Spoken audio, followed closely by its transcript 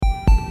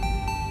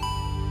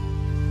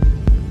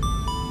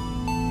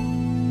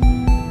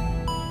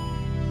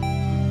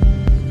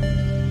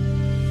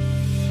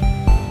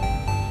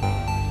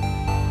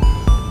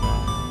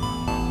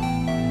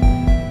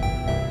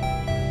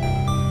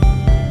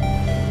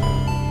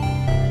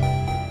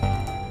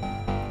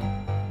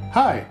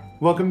Hi,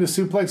 welcome to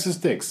Suplex and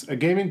Sticks, a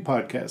gaming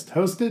podcast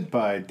hosted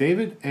by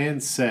David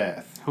and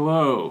Seth.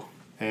 Hello.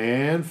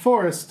 And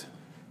Forrest.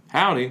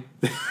 Howdy.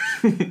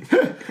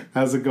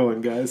 How's it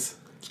going, guys?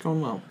 It's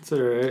going well. It's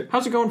alright.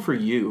 How's it going for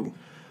you?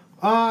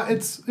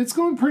 It's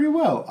going pretty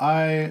well.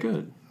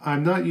 Good.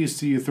 I'm not used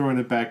to you throwing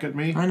it back at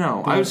me. I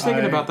know. I was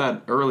thinking about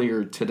that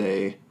earlier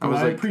today.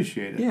 I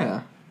appreciate it.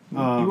 Yeah. You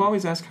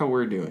always ask how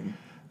we're doing.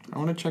 I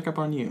want to check up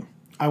on you.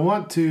 I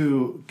want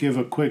to give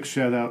a quick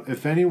shout out.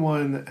 If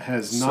anyone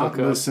has not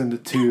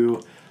listened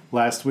to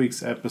last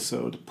week's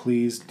episode,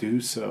 please do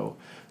so.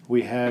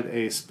 We had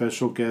a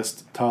special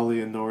guest,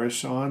 Talia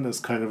Norrish, on as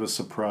kind of a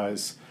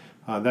surprise.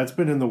 That's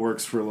been in the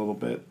works for a little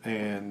bit,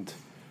 and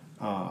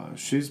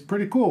she's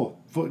pretty cool.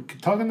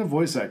 Talking to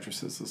voice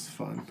actresses is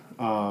fun.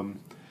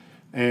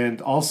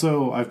 And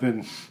also,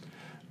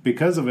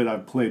 because of it,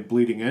 I've played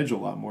Bleeding Edge a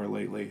lot more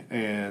lately,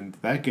 and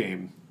that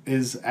game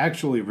is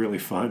actually really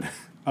fun.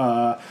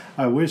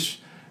 I wish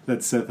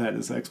that Seth had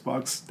his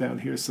Xbox down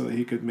here so that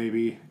he could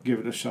maybe give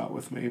it a shot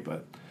with me,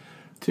 but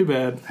too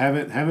bad.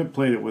 Haven't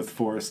played it with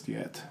Forrest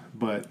yet,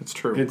 but it's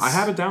true. I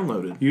have it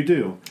downloaded. You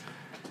do,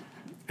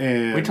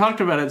 and we talked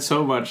about it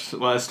so much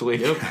last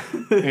week. Yep.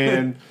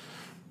 And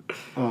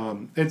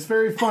it's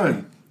very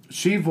fun.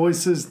 She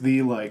voices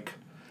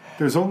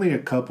there's only a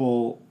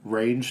couple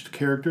ranged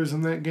characters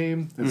in that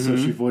game, and so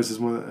she voices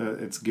one.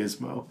 It's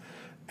Gizmo,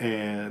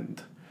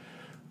 and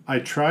I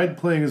tried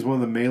playing as one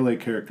of the melee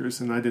characters,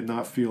 and I did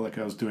not feel like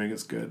I was doing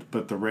as good.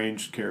 But the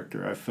ranged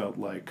character, I felt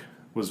like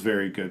was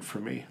very good for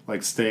me,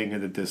 like staying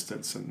at a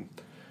distance and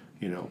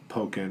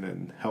poking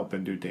and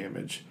helping do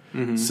damage.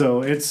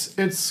 So it's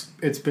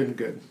been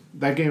good.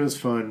 That game is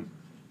fun.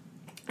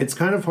 It's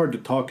kind of hard to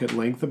talk at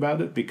length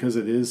about it because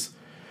it is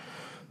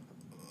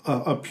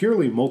a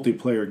purely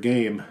multiplayer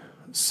game.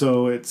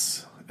 So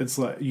it's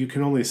like you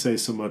can only say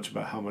so much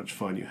about how much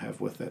fun you have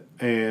with it.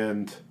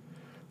 And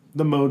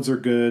the modes are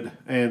good,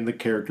 and the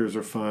characters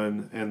are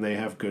fun, and they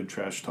have good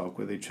trash talk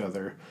with each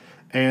other.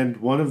 And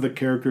one of the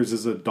characters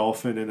is a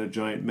dolphin in a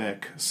giant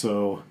mech,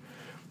 so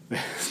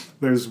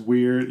there's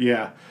weird...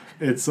 Yeah,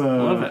 it's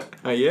love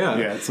it. Yeah,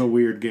 it's a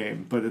weird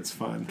game, but it's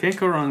fun. Can't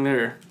go wrong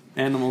there.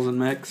 Animals and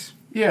mechs.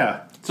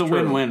 Yeah. It's a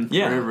win-win for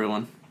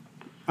everyone.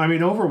 I mean,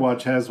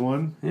 Overwatch has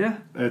one. Yeah.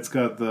 It's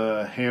got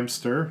the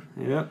hamster.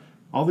 Yeah.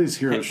 All these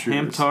hero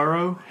shooters.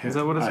 Hamtaro? Is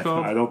that what it's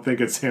called? I don't think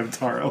it's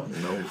Hamtaro.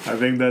 No. I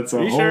think that's a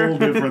whole sure?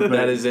 different thing.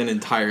 That is an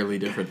entirely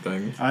different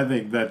thing. I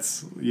think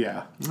that's,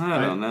 yeah. I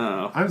don't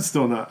know. I'm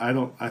still not,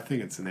 I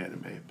think it's an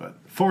anime, but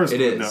Forrest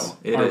would know.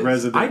 It is.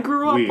 Resident I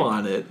grew up weeb.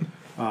 on it.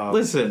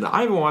 Listen,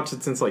 I haven't watched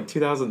it since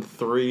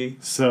 2003.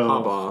 So,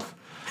 Pop off.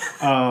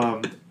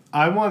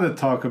 I want to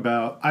talk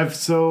about,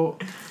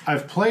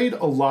 I've played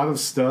a lot of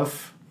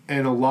stuff,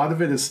 and a lot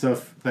of it is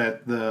stuff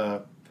that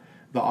the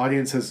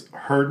audience has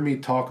heard me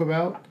talk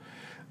about,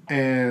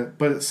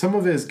 but some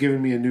of it has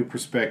given me a new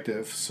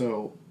perspective.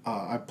 So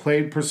I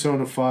played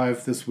Persona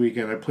 5 this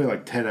weekend. I played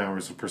like 10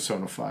 hours of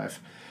Persona 5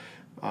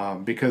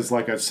 because,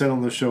 like I've said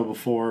on the show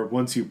before,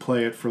 once you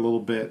play it for a little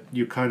bit,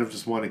 you kind of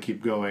just want to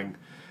keep going.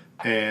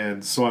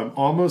 And so I'm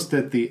almost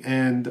at the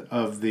end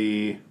of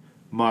the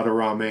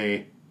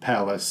Madarame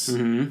Palace.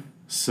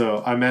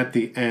 So I'm at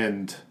the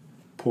end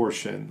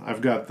portion.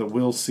 I've got the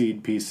will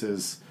seed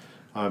pieces.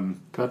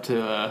 Got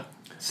to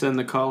send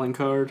the calling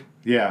card.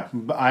 Yeah,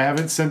 but I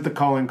haven't sent the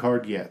calling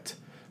card yet.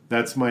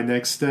 That's my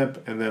next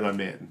step, and then I'm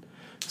in.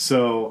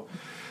 So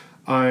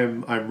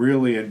I'm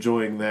really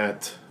enjoying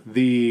that.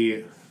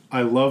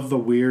 I love the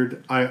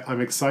weird.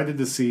 I'm excited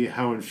to see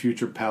how in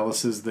future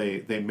palaces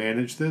they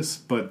manage this,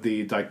 but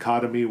the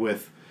dichotomy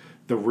with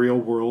the real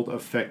world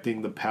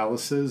affecting the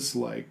palaces,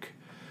 like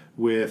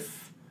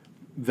with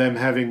them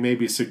having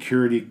maybe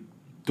security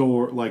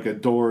door, like a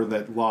door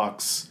that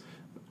locks.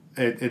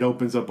 It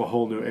opens up a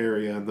whole new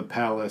area in the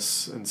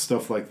palace and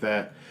stuff like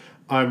that.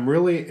 I'm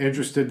really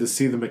interested to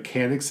see the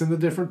mechanics in the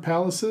different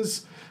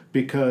palaces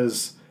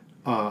because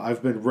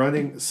I've been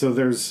running. So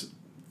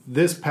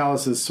this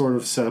palace is sort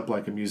of set up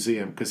like a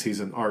museum because he's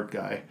an art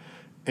guy.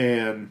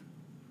 And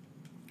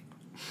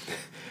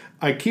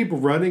I keep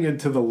running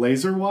into the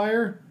laser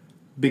wire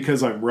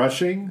because I'm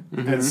rushing.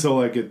 And so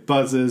like it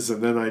buzzes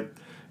and then I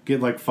get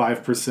like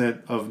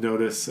 5% of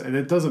notice, and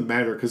it doesn't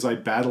matter because I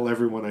battle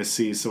everyone I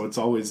see, so it's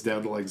always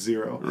down to like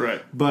 0.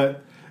 Right.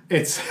 But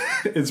it's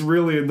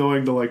really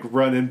annoying to like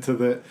run into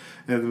the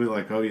and be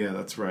like, oh yeah,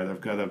 that's right, I've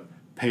got to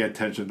pay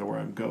attention to where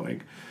I'm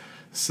going.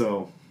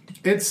 So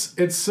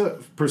it's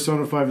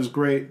Persona 5 is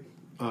great.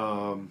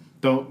 Don't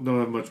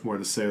have much more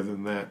to say other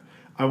than that.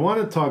 I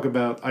want to talk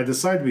about. I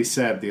decided to be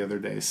sad the other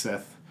day,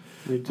 Seth.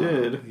 You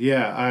did.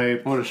 Yeah,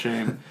 What a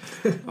shame.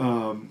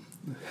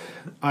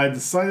 I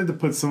decided to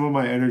put some of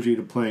my energy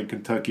to playing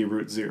Kentucky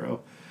Route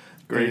Zero.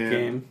 Great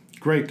game.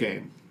 Great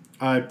game.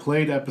 I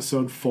played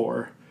episode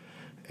 4,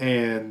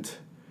 and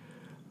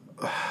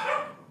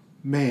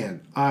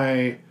man,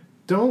 I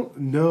don't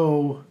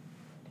know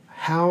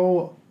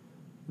how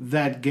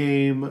that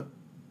game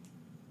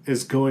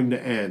is going to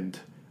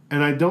end.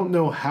 And I don't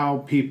know how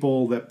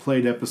people that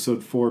played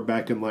episode 4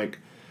 back in like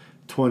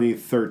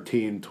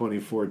 2013,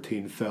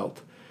 2014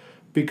 felt.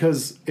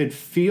 Because it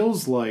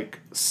feels like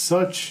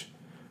such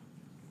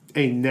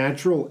a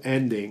natural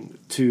ending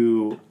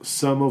to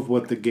some of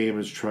what the game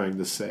is trying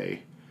to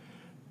say.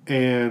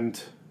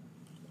 And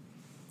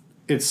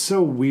it's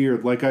so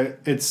weird. Like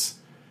it's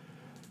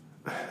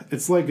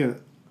like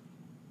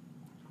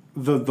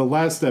the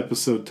last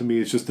episode to me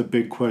is just a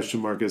big question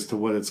mark as to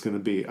what it's going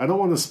to be. I don't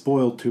want to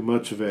spoil too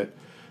much of it,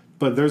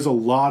 but there's a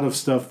lot of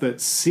stuff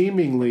that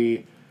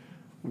seemingly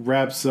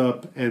wraps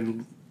up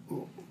and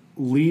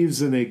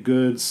leaves in a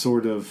good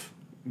sort of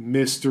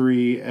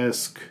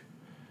mystery-esque.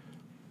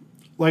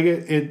 Like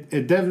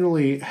it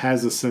definitely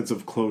has a sense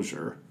of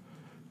closure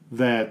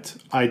that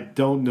I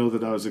don't know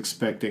that I was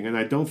expecting, and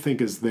I don't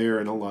think is there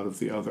in a lot of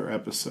the other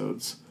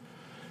episodes.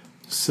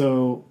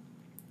 So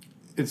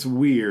it's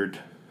weird.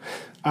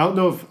 I don't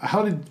know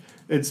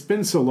it's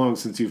been so long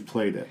since you've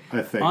played it,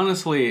 I think.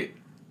 Honestly,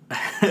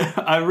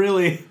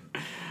 I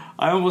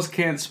almost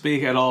can't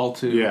speak at all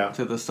to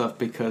the stuff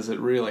because it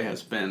really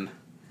has been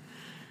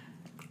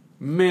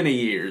many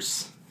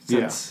years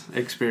since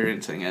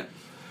experiencing it.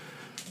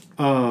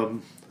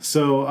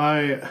 So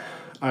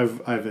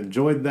I've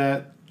enjoyed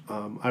that.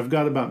 I've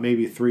got about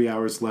maybe 3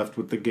 hours left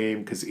with the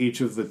game because each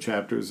of the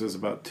chapters is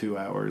about 2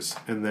 hours,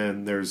 and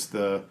then there's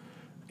the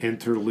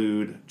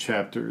interlude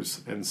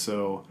chapters, and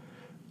so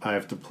I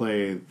have to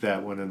play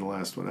that one and the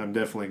last one. I'm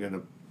definitely going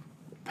to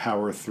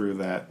power through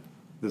that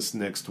this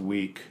next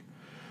week.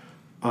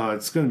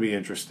 It's going to be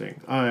interesting.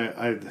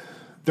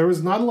 There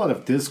was not a lot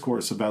of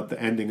discourse about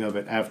the ending of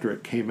it after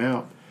it came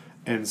out,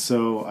 and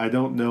so I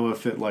don't know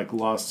if it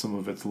lost some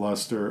of its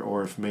luster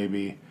or if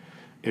maybe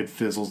it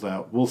fizzles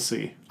out. We'll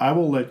see. I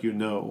will let you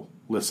know,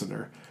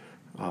 listener,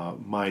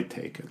 my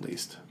take at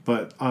least.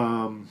 But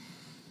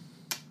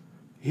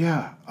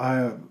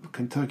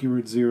Kentucky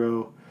Route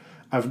Zero.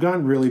 I've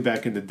gotten really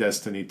back into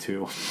Destiny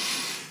 2,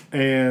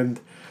 and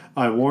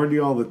I warned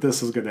you all that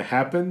this was going to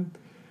happen.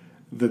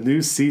 The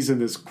new season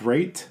is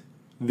great.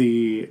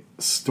 The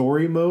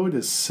story mode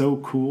is so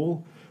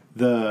cool.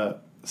 The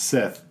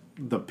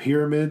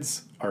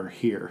pyramids are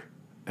here,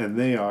 and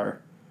they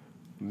are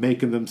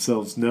making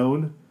themselves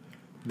known.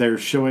 They're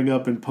showing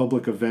up in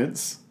public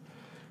events.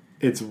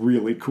 It's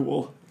really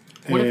cool.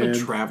 What if a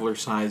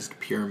traveler-sized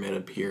pyramid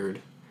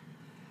appeared?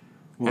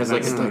 As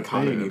a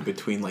dichotomy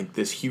between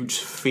this huge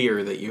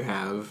sphere that you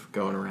have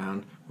going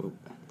around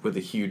with a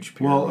huge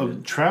pyramid. Well, a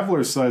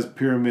traveler-sized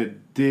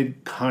pyramid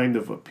did kind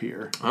of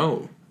appear.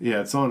 Oh.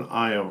 Yeah, it's on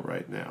Io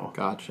right now.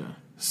 Gotcha.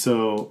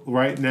 So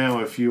right now,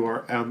 if you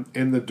are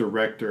in the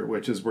director,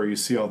 which is where you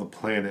see all the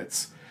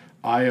planets,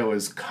 Io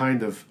is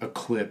kind of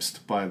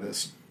eclipsed by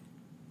this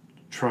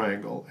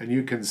triangle, and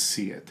you can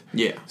see it.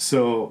 Yeah.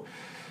 So,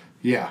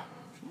 yeah,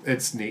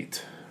 it's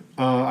neat.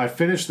 I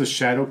finished the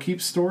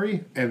Shadowkeep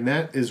story, and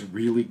that is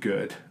really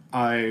good.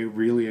 I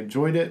really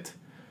enjoyed it.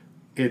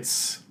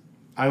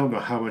 I don't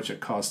know how much it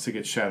costs to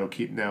get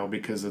Shadowkeep now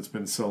because it's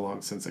been so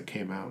long since it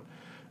came out.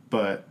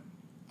 But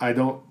I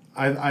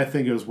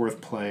think it was worth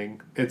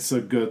playing. It's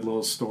a good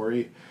little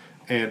story,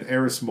 and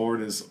Eris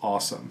Morn is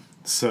awesome.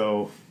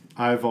 So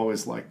I've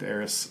always liked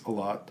Eris a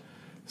lot.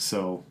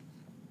 So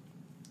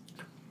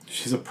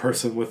she's a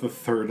person with a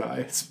third eye.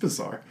 It's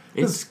bizarre.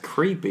 It's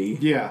creepy.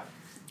 Yeah.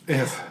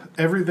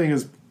 Everything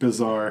is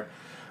bizarre.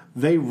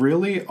 They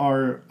really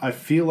are. I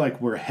feel like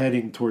we're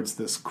heading towards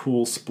this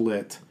cool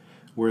split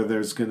where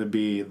there's going to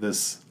be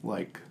this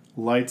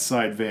light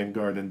side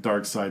Vanguard and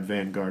dark side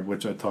Vanguard,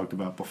 which I talked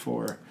about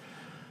before,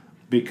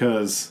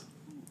 because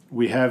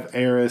we have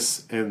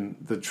Eris and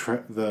the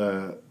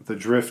Drifter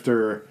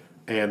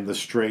and the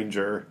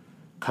Stranger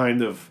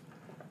kind of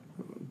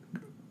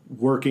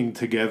working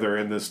together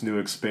in this new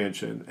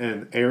expansion,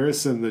 and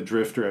Eris and the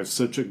Drifter have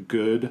such a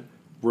good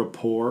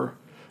rapport.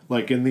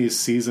 In these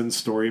season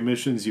story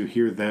missions, you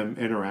hear them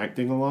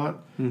interacting a lot.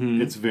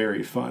 Mm-hmm. It's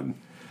very fun.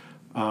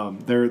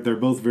 They're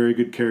both very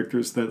good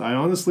characters that I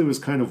honestly was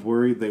kind of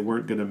worried they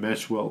weren't going to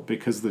mesh well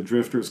because the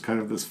Drifter is kind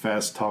of this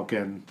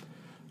fast-talking,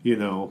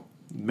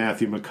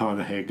 Matthew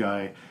McConaughey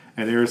guy,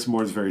 and Eris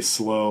Morn's very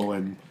slow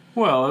and...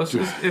 Well,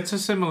 it's a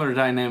similar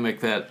dynamic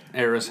that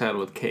Eris had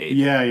with Cade.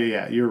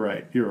 Yeah. You're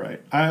right.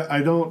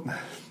 I don't...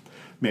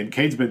 Man,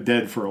 Cade's been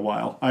dead for a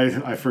while.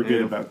 I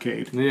forget about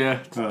Cade.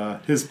 Yeah.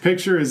 His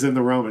picture is in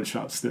the ramen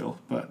shop still,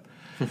 but,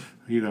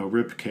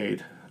 rip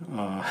Cade.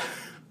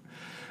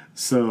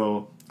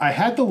 So I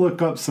had to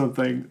look up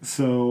something.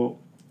 So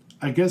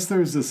I guess there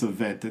was this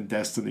event in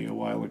Destiny a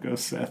while ago,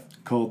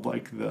 Seth, called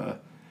the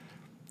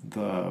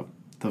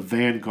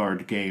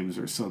Vanguard Games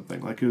or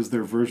something. It was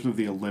their version of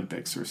the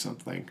Olympics or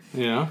something.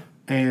 Yeah.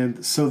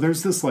 And so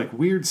there's this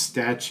weird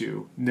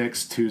statue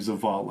next to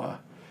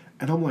Zavala.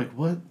 And I'm like,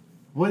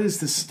 what is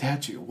this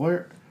statue?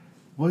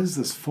 What is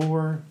this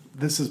for?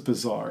 This is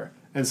bizarre.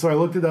 And so I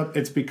looked it up.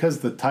 It's because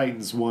the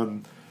Titans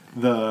won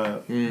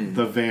the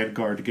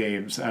Vanguard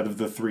Games out of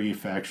the 3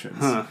 factions.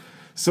 Huh.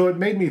 So it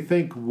made me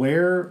think,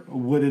 where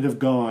would it have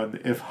gone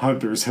if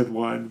Hunters had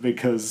won?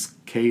 Because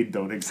Cade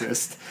don't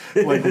exist.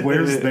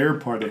 Where's their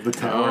part of the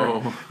tower?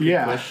 Oh,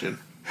 good question.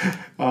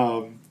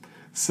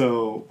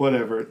 So,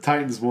 whatever.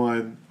 Titans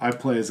won. I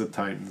play as a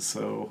Titan,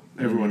 so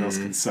everyone else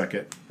can suck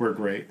it. We're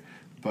great.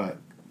 But,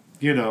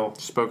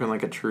 Spoken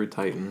like a true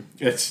Titan.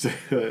 It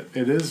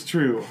is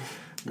true.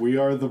 We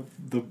are the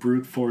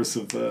brute force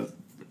of the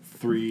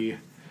three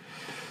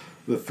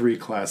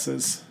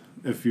classes,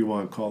 if you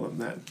want to call them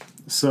that.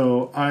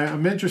 So,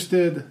 I'm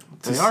interested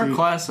to They see... are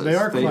classes. They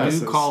are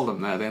classes. They do call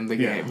them that in the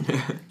game.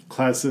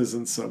 Classes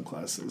and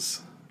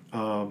subclasses.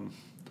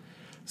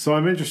 So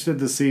I'm interested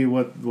to see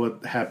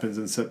what happens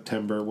in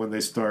September when they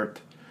start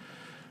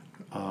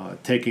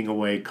taking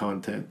away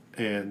content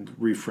and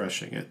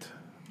refreshing it.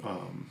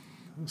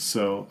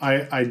 So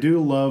I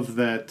do love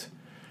that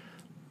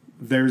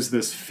there's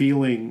this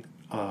feeling.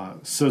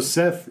 So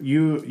Seth,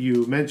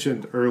 you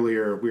mentioned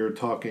earlier, we were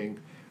talking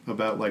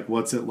about like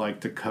what's it like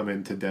to come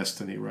into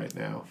Destiny right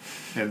now,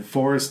 and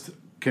Forrest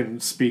can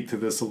speak to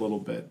this a little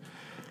bit.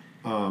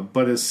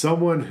 But as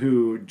someone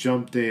who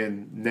jumped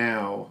in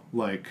now,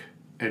 like,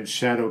 and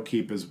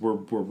Shadowkeep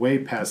we're way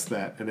past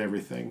that and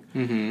everything.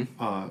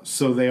 Mm-hmm.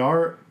 So they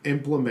are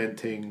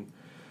implementing.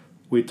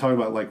 We talk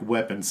about like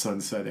weapon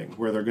sunsetting,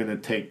 where they're going to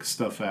take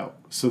stuff out.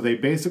 So they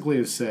basically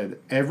have said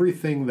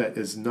everything that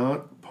is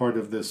not part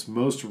of this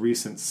most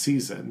recent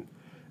season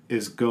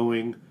is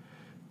going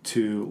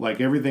to,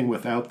 like, everything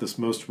without this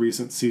most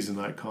recent season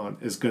icon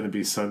is going to be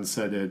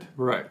sunsetted.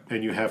 Right.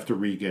 And you have to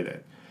re-get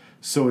it.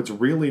 So it's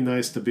really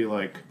nice to be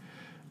like,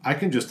 I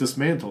can just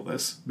dismantle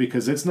this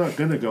because it's not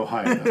going to go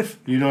high enough.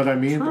 You know what I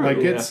mean? True, like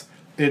yeah.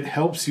 It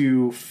helps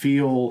you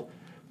feel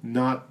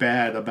not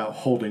bad about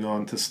holding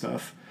on to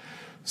stuff.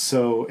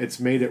 So it's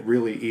made it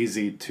really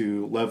easy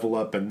to level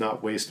up and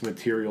not waste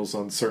materials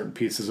on certain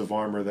pieces of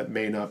armor that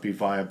may not be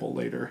viable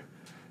later.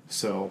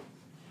 So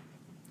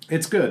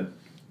it's good.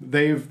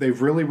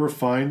 They've really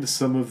refined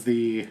some of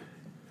the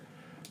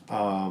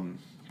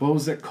what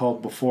was it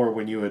called before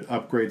when you would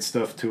upgrade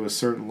stuff to a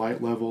certain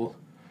light level?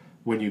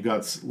 When you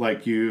got,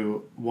 like,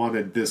 you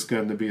wanted this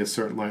gun to be a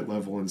certain light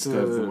level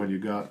instead of the one you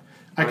got.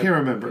 I can't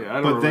remember. Yeah,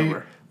 I don't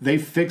remember. They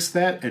fixed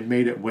that and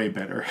made it way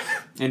better.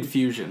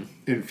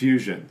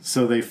 Infusion.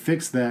 So they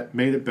fixed that,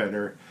 made it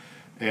better,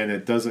 and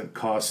it doesn't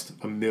cost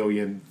a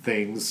million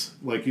things.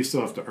 Like, you still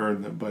have to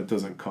earn them, but it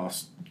doesn't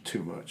cost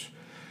too much.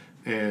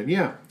 And,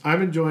 yeah,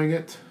 I'm enjoying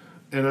it,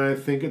 and I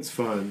think it's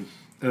fun.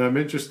 And I'm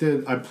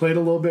interested. I played a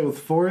little bit with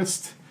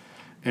Forrest,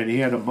 and he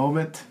had a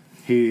moment.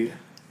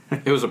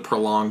 It was a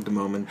prolonged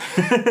moment.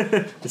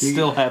 It's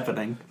still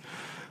happening.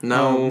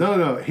 No.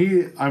 No.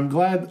 I'm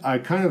glad I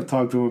kind of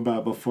talked to him about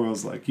it before. I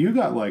was like, you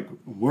got, like,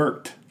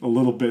 worked a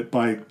little bit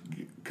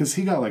because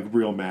he got, like,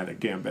 real mad at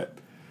Gambit.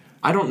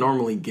 I don't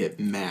normally get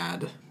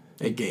mad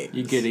at games.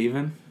 You get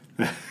even?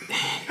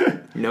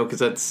 No,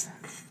 because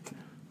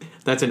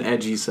that's an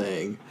edgy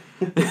saying.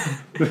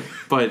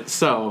 But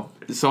so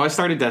I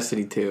started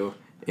Destiny 2,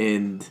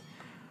 and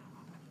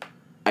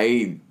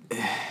I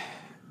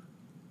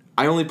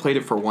only played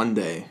it for one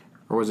day,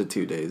 or was it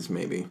 2 days?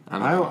 Maybe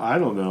I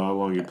don't know how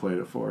long you played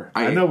it for.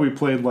 I know we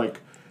played like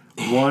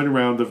one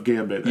round of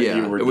Gambit. And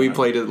yeah, we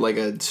played it like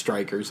a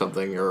strike or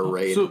something, or a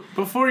raid. So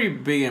before you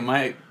begin,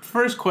 my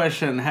first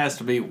question has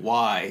to be: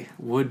 why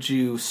would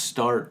you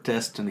start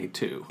Destiny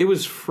 2? It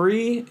was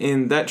free,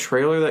 and that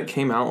trailer that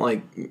came out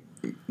like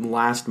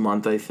last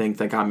month, I think,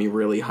 that got me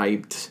really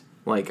hyped.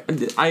 Like,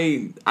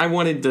 I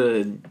wanted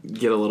to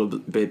get a little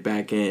bit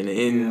back in.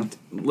 And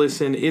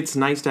listen, it's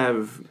nice to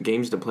have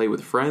games to play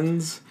with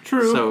friends.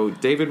 True. So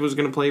David was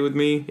going to play with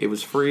me. It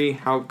was free.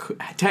 How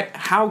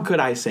could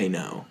I say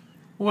no?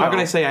 Well, how can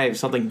I say I have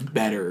something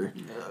better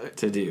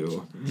to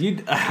do? You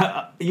don't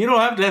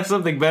have to have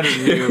something better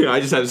to do.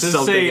 I just have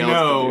something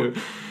else to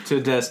do. To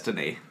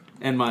Destiny,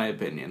 in my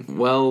opinion.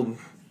 Well,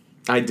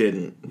 I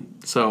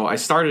didn't. So I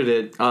started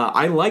it.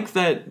 I like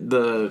that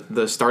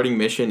the starting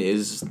mission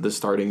is the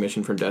starting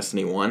mission from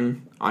Destiny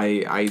 1.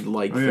 I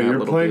like that a little bit.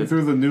 You're playing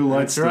through the new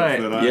light stuff.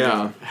 Right.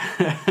 Yeah.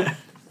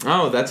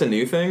 Oh, that's a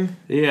new thing?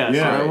 Yeah.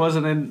 So it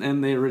wasn't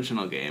in the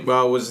original game.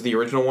 Well, was the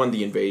original one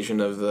the invasion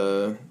of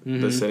the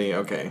city?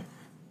 Okay.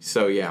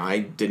 So, yeah, I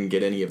didn't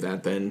get any of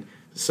that then.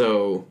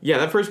 So, yeah,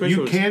 that first mission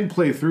was... You can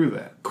play through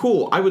that.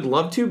 Cool. I would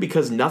love to,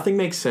 because nothing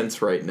makes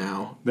sense right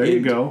now. There you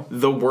go.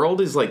 The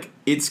world is, like,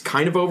 it's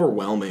kind of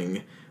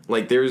overwhelming.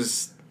 Like,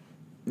 there's...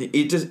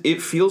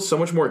 It feels so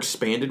much more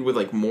expanded with,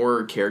 like,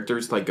 more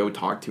characters to, like, go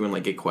talk to and,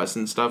 like, get quests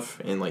and stuff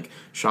and, like,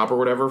 shop or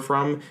whatever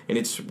from. And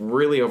it's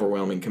really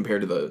overwhelming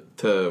compared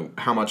to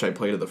how much I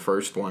played of the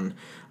first one.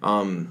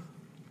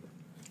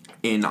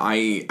 And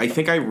I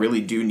think I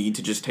really do need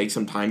to just take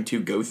some time to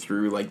go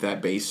through, like,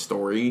 that base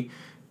story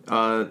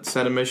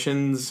set of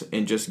missions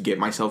and just get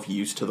myself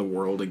used to the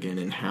world again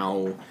and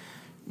how,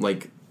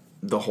 like,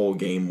 the whole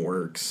game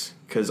works.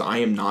 Because I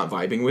am not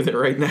vibing with it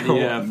right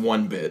now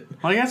one bit.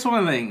 Well, that's one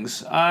of the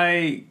things.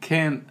 I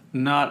can't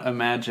not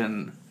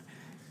imagine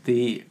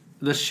the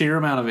sheer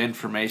amount of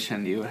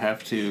information you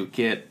have to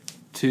get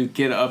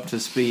up to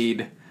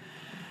speed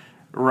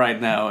right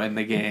now in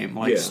the game,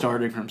 like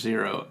starting from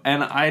zero.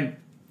 And I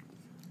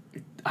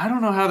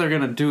don't know how they're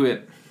going to do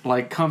it,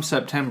 like, come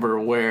September,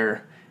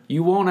 where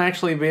you won't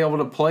actually be able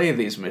to play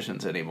these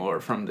missions anymore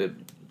from the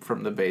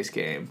the base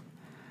game.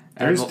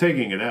 They're just And-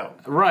 taking it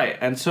out. Right,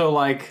 and so,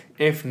 like,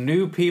 if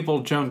new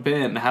people jump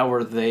in, how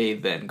are they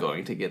then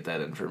going to get that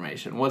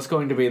information? What's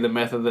going to be the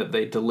method that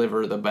they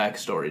deliver the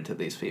backstory to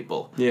these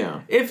people?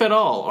 Yeah. If at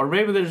all. Or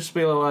maybe they're just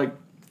being like,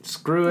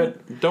 screw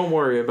it. Don't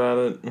worry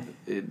about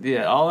it.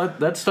 Yeah, all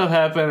that stuff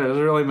happened. It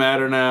doesn't really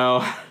matter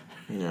now.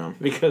 Yeah.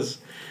 Because,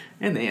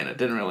 in the end, it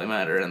didn't really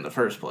matter in the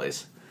first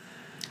place.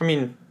 I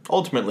mean,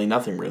 ultimately,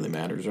 nothing really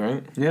matters,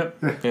 right?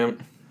 Yep. Yep.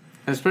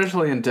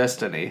 Especially in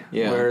Destiny,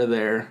 Yeah. where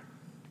they're,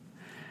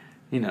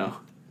 you know,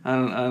 I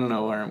don't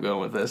know where I'm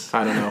going with this.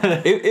 I don't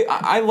know.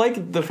 I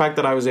like the fact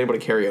that I was able to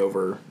carry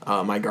over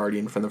my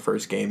Guardian from the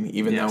first game,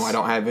 even Yes. though I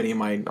don't have any of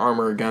my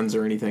armor or guns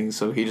or anything,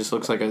 so he just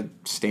looks like a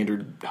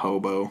standard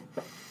hobo.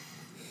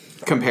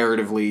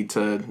 Comparatively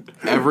to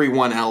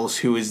everyone else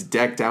who is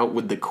decked out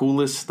with the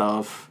coolest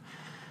stuff.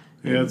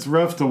 Yeah, it's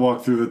rough to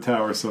walk through the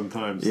tower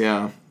sometimes.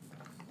 Yeah.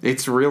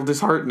 It's real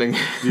disheartening.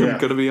 Yeah. I'm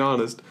gonna be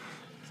honest.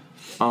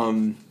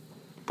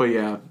 But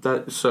yeah,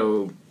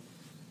 so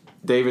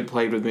David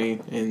played with me,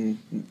 and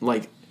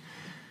like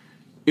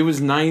it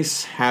was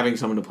nice having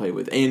someone to play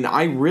with. And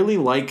I really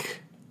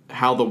like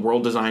how the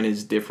world design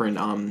is different,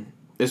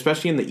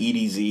 especially in the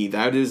EDZ.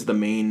 That is the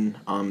main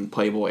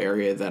playable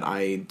area that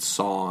I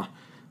saw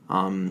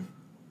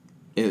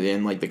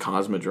in like the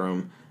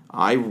Cosmodrome.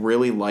 I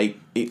really like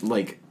it.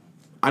 Like,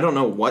 I don't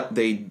know what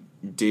they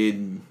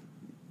did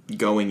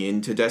going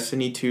into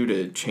Destiny 2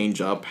 to change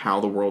up how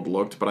the world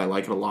looked, but I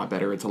like it a lot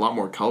better. It's a lot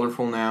more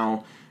colorful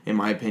now, in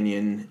my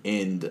opinion,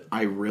 and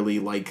I really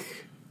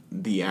like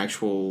the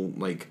actual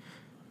like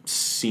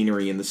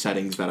scenery and the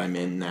settings that I'm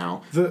in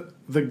now.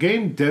 The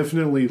game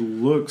definitely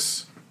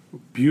looks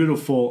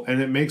beautiful,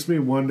 and it makes me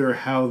wonder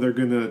how they're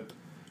gonna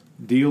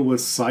deal with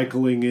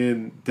cycling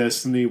in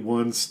Destiny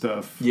 1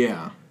 stuff.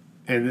 Yeah.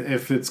 And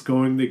if it's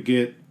going to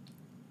get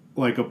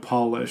like a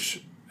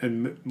polish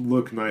and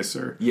look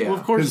nicer. Yeah. Well,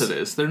 of course 'Cause- it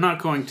is. They're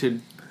not going to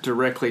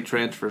directly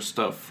transfer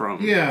stuff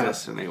from Yeah.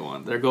 Destiny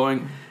 1. They're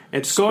going...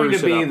 It's going to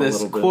Spruce it be up a this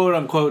little bit.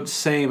 quote-unquote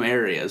same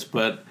areas,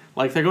 but,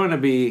 like, they're going to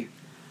be...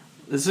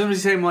 It's going to be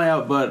the same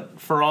layout, but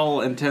for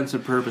all intents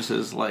and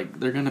purposes, like,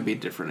 they're going to be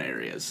different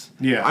areas.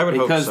 Yeah. I would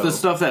hope Because so. the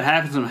stuff that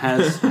happens to them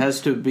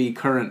has to be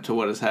current to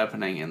what is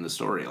happening in the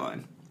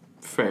storyline.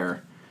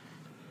 Fair.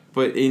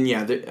 But the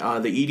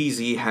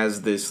EDZ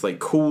has this like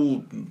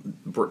cool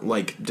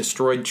like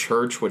destroyed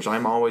church, which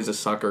I'm always a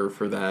sucker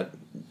for that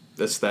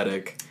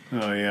aesthetic.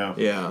 Oh yeah.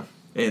 Yeah.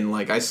 And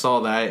like I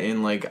saw that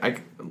and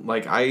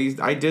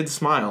I did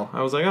smile.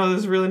 I was like, "Oh, this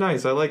is really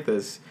nice. I like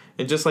this."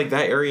 And just like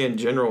that area in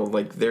general,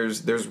 like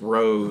there's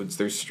roads,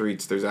 there's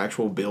streets, there's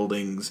actual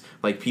buildings.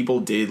 Like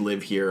people did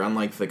live here,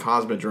 unlike the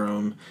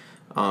Cosmodrome.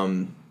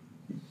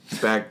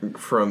 Back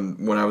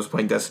from when I was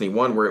playing Destiny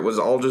 1, where it was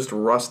all just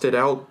rusted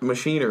out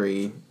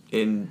machinery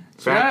in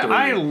factory.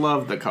 I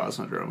love the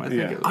Cosmodrome. I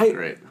think Yeah. it was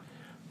great.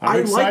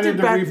 I'm excited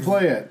to back,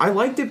 replay it. I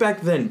liked it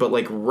back then, but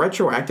like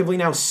retroactively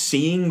now,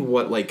 seeing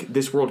what like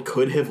this world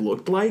could have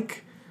looked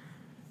like,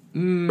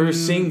 or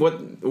seeing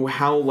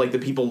how like the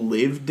people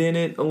lived in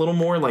it a little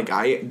more, like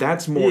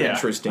that's more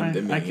interesting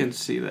to me. I can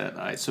see that,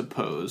 I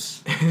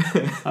suppose.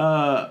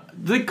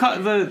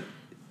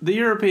 The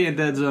European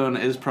Dead Zone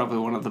is probably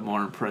one of the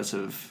more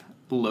impressive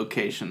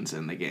locations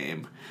in the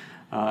game,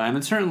 and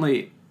it's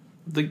certainly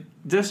the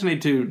Destiny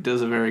 2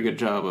 does a very good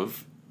job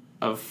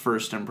of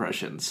first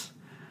impressions.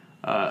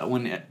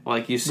 When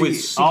like you see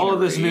With all of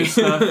this scenery. new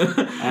stuff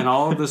and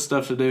all of this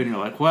stuff to do, and you're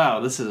like,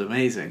 wow, this is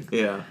amazing.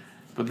 Yeah.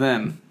 But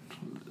then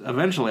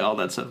eventually all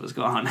that stuff is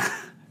gone.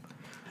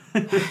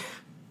 But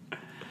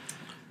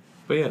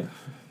yeah,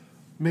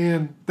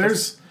 Man,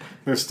 there's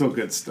still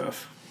good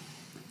stuff.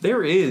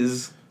 there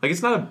is like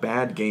it's not a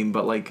bad game,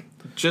 but like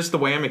just the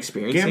way I'm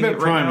experiencing Gambit it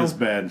right Prime now is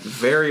bad.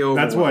 very overwhelming.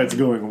 That's why it's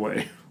going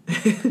away.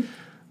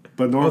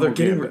 But normal they're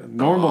getting Gambit,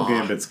 normal Aw.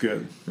 Gambit's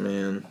good.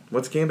 Man,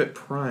 what's Gambit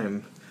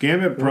Prime?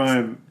 Gambit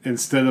Prime,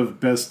 instead of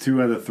best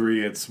 2 out of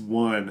 3, it's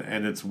 1,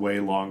 and it's way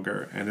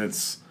longer, and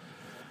it's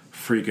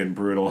freaking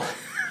brutal.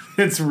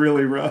 It's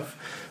really rough,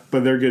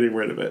 but they're getting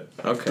rid of it.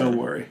 Okay. Don't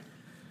worry.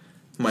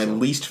 My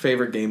least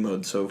favorite game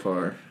mode so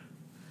far.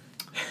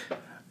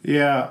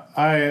 Yeah,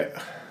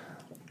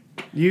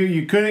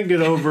 you couldn't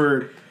get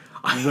over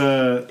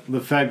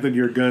the fact that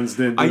your guns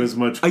didn't do as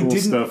much cool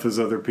stuff as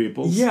other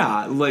people's.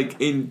 Yeah,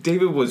 like, and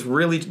David was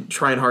really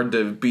trying hard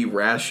to be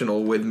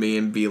rational with me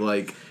and be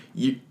like,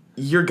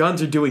 your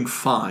guns are doing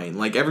fine.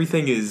 Like,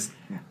 everything is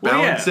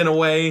balanced in a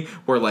way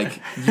where, like,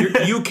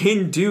 you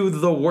can do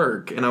the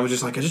work. And I was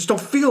just like, I just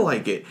don't feel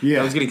like it.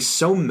 Yeah. I was getting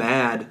so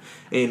mad,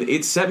 and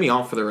it set me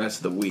off for the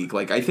rest of the week.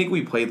 Like, I think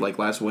we played, like,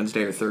 last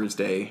Wednesday or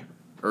Thursday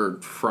or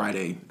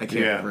Friday. I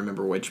can't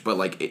remember which. But,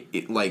 like,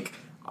 it like...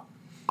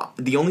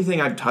 The only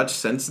thing I've touched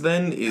since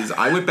then is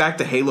I went back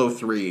to Halo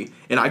 3,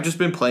 and I've just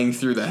been playing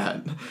through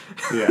that.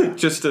 Yeah.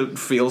 Just to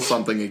feel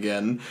something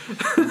again.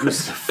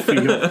 Just to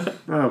feel.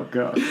 Oh,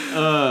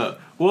 God.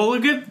 Well, the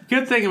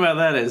good thing about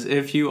that is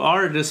if you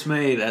are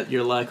dismayed at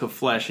your lack of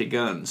flashy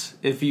guns,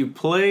 if you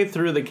play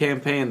through the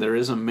campaign, there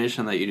is a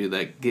mission that you do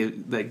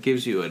that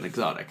gives you an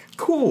exotic.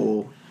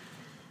 Cool.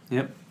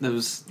 Yep, that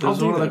was I'll one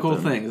do of the that cool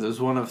then. things. It was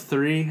one of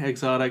 3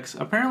 exotics,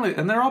 apparently,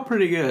 and they're all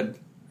pretty good.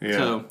 Yeah.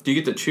 So Do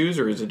you get to choose,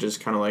 or is it just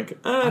kind of like,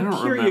 I don't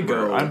here remember. you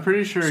go? I'm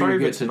pretty sure Sorry you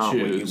if get it's to not what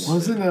you choose. want.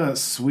 Wasn't a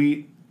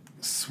sweet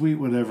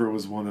whatever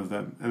was one of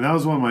them, and that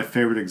was one of my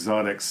favorite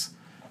exotics.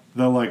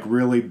 The like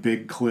really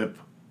big clip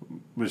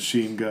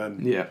machine gun.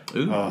 Yeah.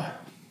 Ooh.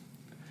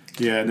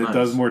 Yeah, and Nice. it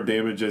does more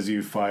damage as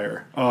you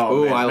fire. Oh,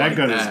 Ooh, man, I that like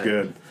gun that. is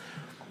good.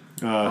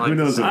 like Who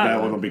knows the if sound that of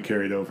it. one will be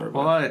carried over?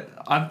 Well,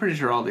 I'm pretty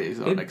sure all the It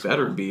exotics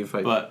better will. be if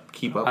I but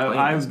keep up I- playing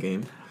I- this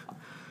game.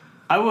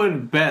 I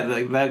would bet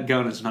that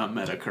gun is not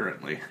meta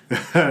currently.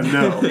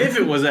 No. If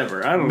it was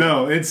ever. I don't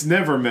know. No, it's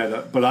never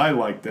meta, but I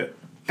liked it.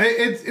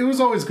 It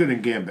was always good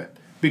in Gambit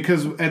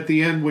because at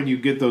the end when you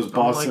get those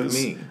bosses,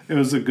 me. it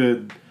was a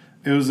good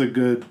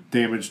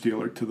damage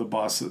dealer to the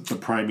bosses, the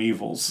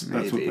primevals.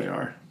 That's what Maybe. they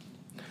are.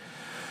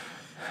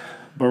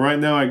 But right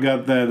now I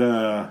got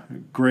that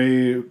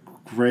grave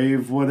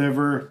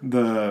whatever,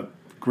 the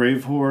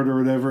grave horde or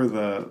whatever,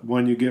 the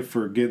one you get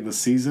for getting the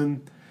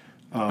season.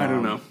 I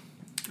don't know.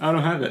 I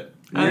don't have it.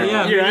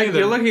 Yeah, me neither.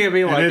 You're looking at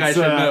me like I it's,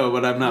 should know,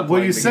 but I'm not. Well,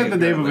 playing you said the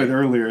game name of it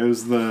currently. earlier. It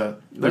was the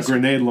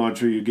grenade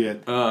launcher you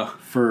get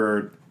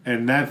for,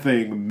 and that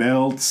thing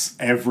melts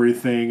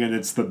everything, and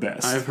it's the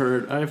best. I've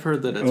heard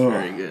that it's Ugh.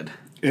 very good.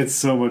 It's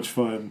so much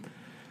fun.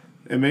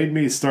 It made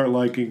me start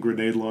liking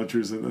grenade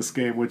launchers in this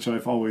game, which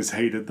I've always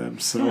hated them.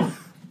 So,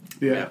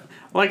 yeah.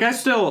 Like I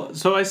still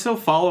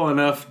follow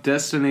enough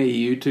Destiny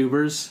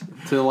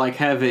YouTubers to like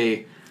have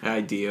a.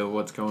 Idea of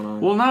what's going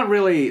on. Well, not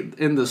really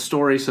in the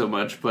story so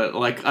much, but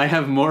like I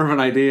have more of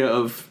an idea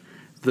of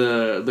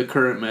the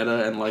current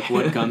meta and like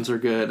what guns are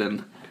good,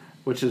 and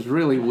which is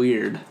really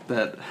weird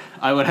that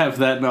I would have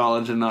that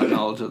knowledge and not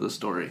knowledge of the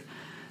story.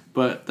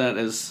 But that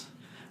is,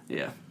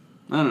 yeah,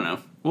 I don't know.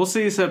 We'll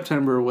see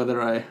September whether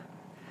I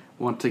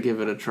want to give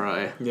it a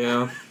try.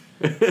 Yeah.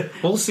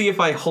 We'll see if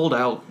I hold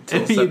out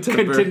till If you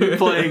September. continue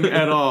playing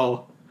at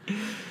all.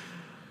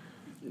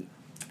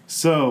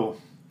 So,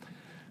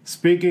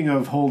 speaking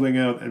of holding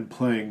out and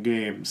playing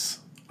games,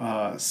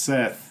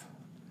 Seth,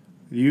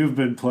 you've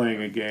been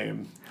playing a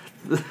game.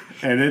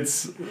 And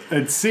it's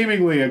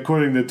seemingly,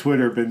 according to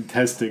Twitter, been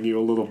testing you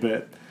a little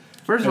bit.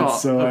 First of And all,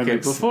 so I'm okay,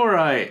 before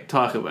I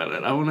talk about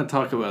it, I want to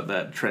talk about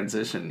that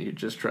transition you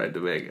just tried to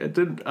make.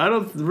 I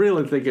don't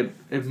really think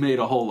it made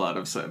a whole lot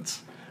of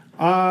sense.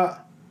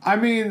 I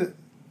mean,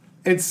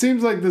 it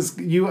seems like this.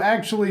 You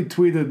actually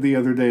tweeted the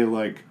other day,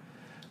 like,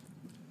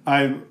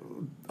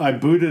 I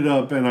booted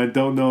up and I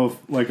don't know if,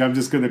 like, I'm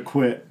just going to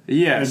quit.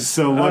 Yes. And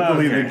so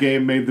luckily Okay. the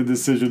game made the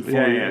decision for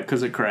Yeah, you. yeah,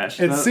 because it crashed.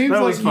 It That- seems that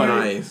like was you.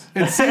 funny. Nice.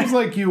 It seems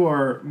like you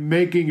are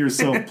making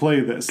yourself play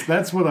this.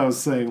 That's what I was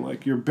saying.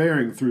 Like you're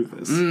bearing through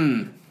this.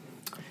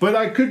 But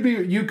I could be.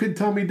 You could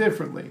tell me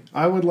differently.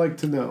 I would like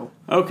to know.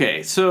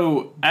 Okay,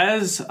 so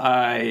as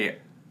I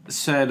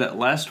said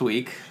last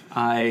week,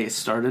 I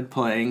started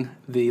playing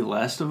The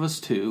Last of Us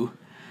 2,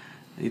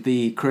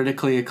 the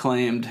critically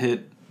acclaimed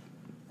hit,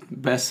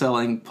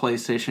 best-selling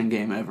PlayStation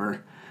game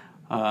ever,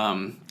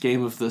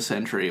 game of the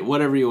century,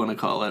 whatever you want to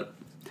call it.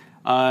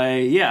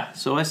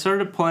 So I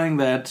started playing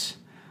that.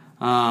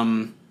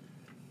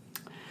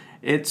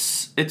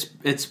 It's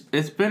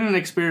been an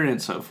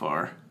experience so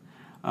far.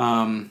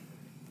 I'm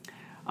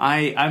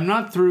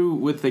not through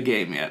with the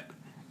game yet,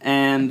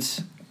 and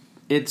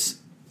it's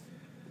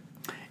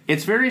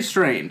very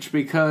strange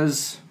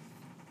because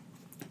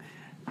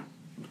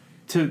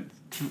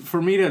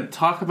for me to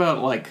talk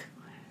about like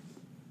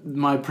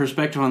my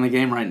perspective on the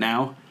game right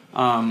now,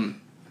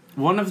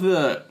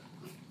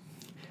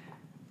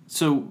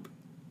 so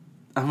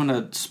I'm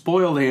gonna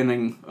spoil the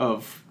ending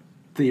of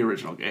the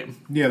original game.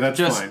 Yeah, that's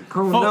Just- fine.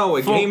 Oh no,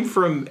 a game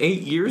from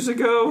 8 years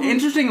ago?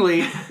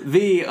 Interestingly,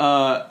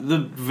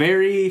 the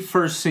very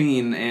first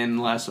scene in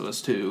Last of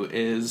Us 2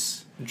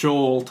 is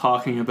Joel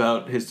talking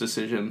about his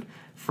decision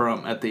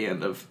from at the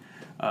end of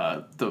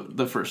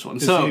the first one.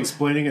 Is So he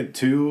explaining it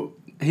to?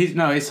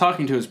 he's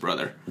talking to his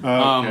brother.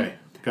 Okay,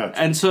 gotcha.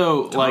 And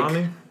so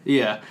Tommy?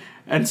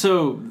 and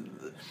so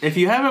if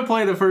you haven't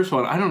played the first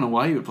one, I don't know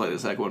why you would play the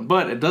second one,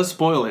 but it does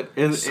spoil it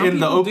in the people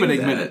do opening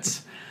that.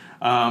 minutes.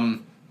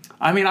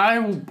 I mean, I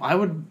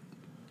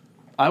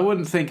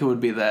wouldn't think it would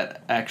be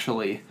that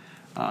actually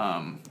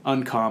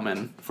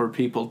uncommon for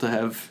people to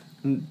have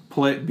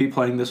be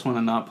playing this one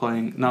and not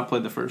play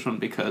the first one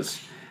because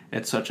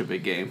it's such a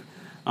big game.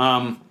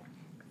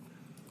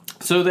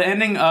 So the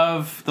ending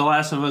of The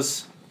Last of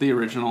Us, the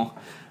original,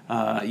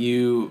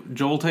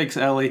 Joel takes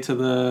Ellie to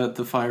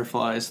the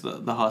Fireflies,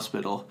 the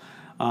hospital,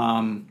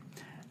 and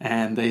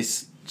they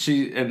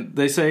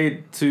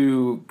say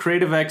to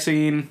create a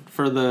vaccine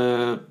for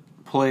the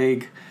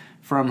plague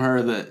from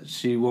her that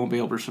she won't be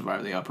able to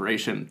survive the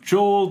operation.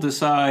 Joel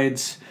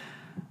decides,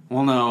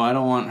 well, no, I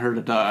don't want her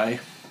to die.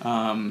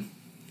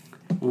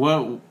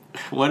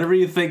 Whatever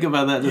you think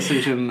about that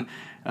decision,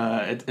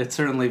 it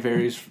certainly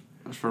varies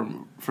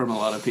from a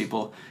lot of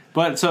people.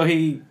 But so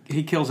he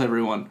kills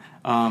everyone,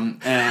 But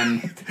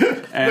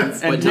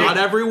not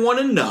everyone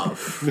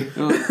enough.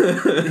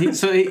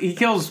 he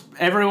kills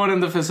everyone in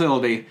the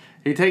facility.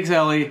 He takes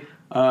Ellie,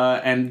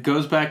 and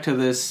goes back to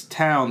this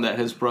town that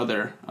his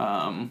brother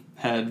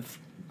had.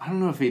 I don't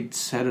know if he'd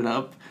set it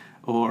up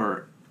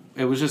or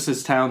it was just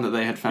this town that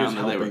they had found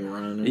that they were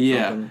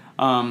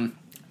run.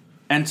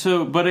 And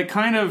so, but it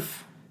kind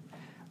of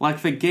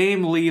like the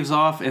game leaves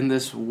off in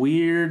this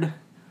weird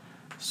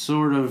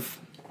sort of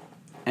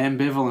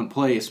ambivalent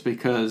place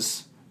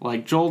because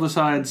like Joel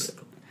decides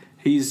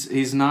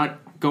he's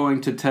not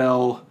going to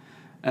tell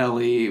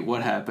Ellie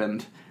what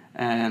happened,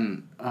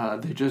 and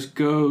they just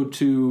go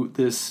to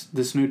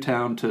this new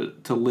town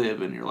to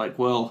live, and you're like,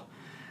 well,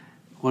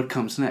 what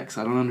comes next?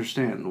 I don't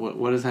understand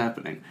what is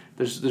happening.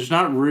 There's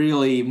not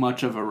really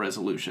much of a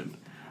resolution.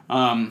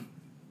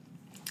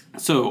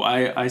 So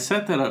I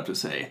set that up to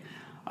say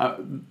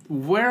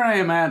where I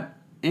am at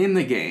in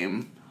the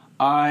game,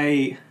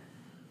 I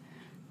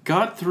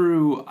got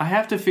through. I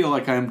have to feel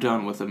like I'm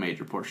done with a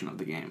major portion of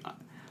the game,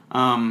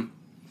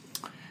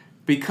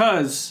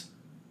 because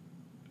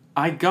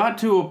I got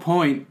to a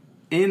point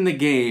in the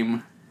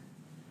game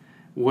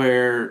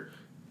where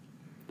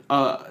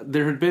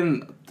there had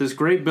been this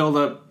great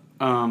build-up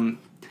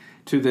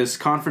to this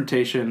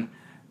confrontation,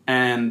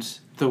 and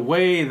the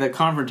way the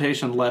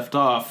confrontation left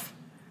off,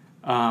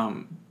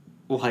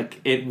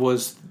 like it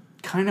was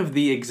kind of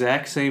the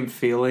exact same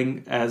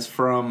feeling as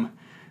from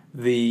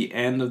the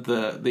end of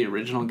the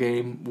original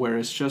game, where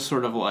it's just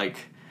sort of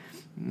like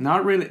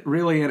not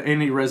really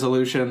any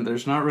resolution.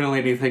 There's not really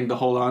anything to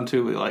hold on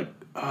to, like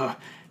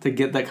to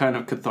get that kind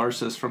of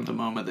catharsis from the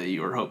moment that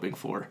you were hoping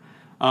for.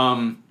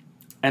 And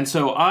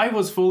so I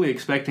was fully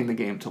expecting the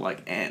game to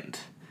like end,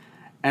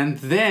 and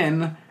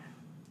then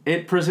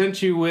it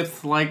presents you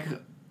with like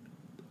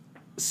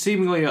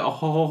seemingly a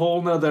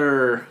whole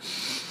nother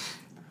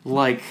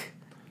like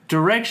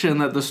direction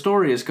that the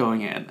story is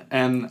going in,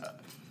 and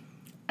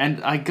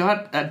I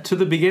got to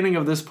the beginning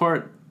of this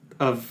part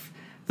of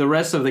the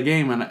rest of the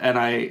game, and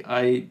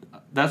I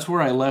that's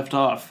where I left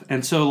off,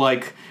 and so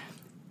like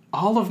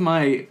all of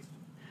like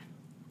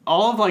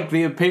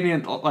the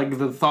opinion, like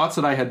the thoughts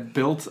that I had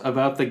built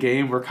about the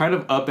game were kind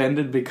of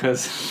upended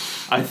because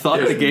I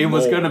thought the game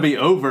was going to be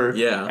over,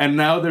 and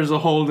now there's a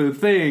whole new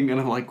thing,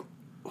 and I'm like,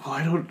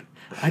 well,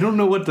 I don't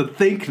know what to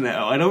think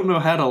now. I don't know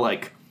how to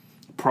like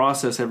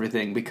process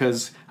everything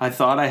because I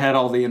thought I had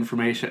all the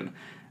information,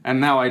 and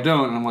now I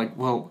don't. And I'm like,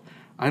 well,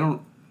 I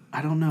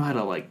don't know how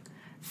to like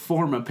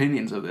form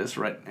opinions of this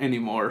right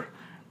anymore.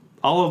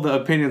 All of the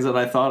opinions that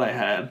I thought I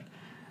had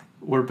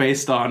were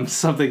based on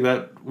something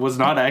that was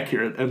not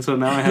accurate, and so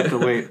now I have to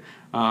wait.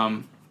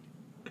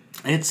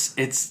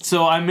 It's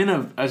so I'm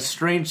in a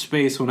strange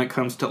space when it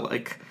comes to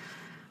like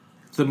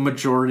the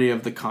majority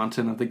of the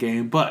content of the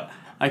game, but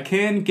I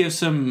can give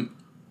some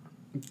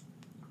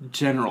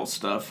general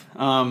stuff.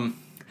 I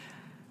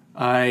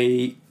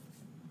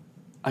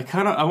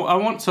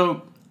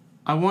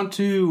want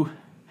to.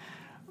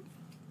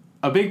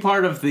 A big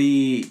part of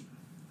the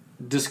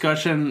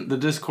discussion, the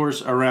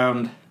discourse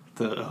around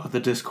the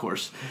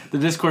discourse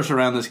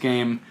around this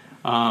game.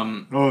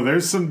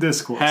 There's some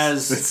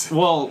discourse.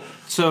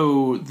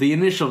 So the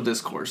initial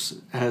discourse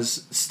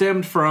has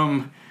stemmed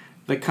from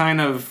the kind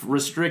of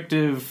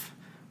restrictive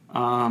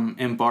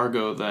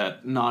embargo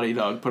that Naughty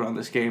Dog put on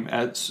this game,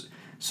 as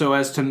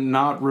to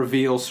not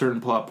reveal certain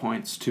plot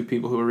points to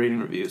people who are reading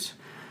reviews.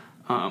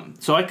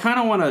 So I kind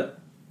of want to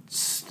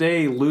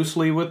stay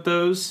loosely with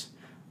those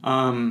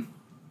when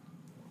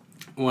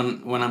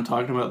I'm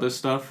talking about this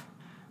stuff,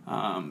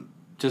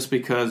 just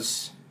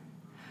because,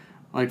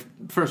 like,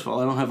 first of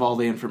all, I don't have all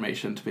the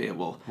information to be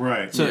able.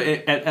 Right. So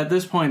at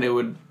this point, it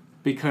would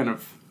be kind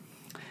of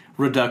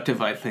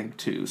reductive, I think,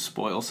 to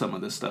spoil some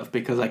of this stuff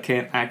because I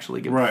can't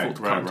actually give full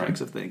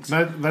context of things.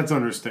 That's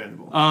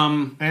understandable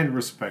and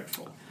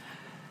respectful.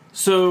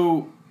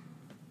 So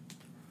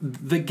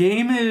the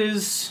game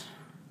is,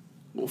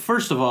 well,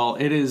 first of all,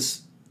 it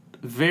is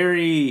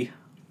very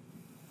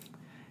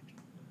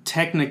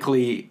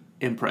technically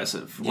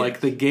impressive. Yes.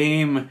 Like, the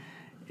game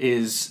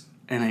is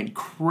an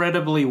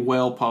incredibly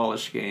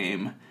well-polished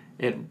game.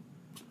 It's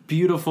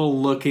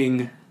beautiful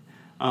looking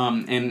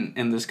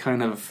in this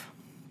kind of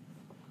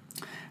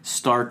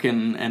stark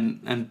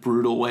and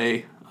brutal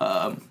way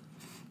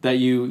that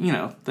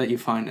you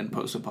find in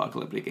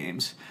post-apocalyptic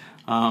games.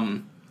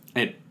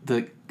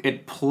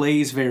 It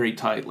plays very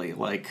tightly.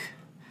 Like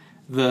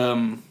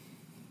the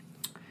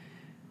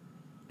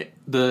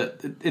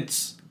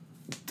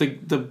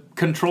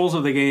controls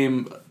of the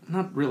game,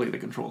 not really the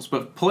controls,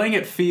 but playing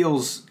it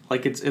feels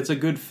like it's a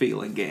good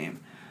feeling game.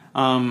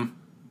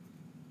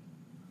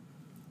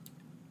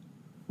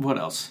 What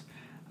else?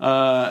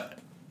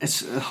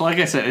 It's like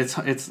I said,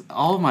 it's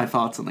all of my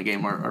thoughts on the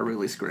game are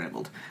really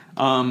scrambled.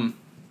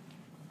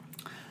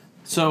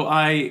 So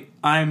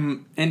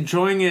I'm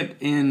enjoying it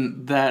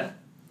in that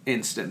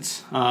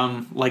instance.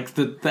 Like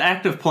the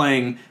act of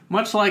playing,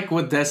 much like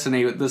with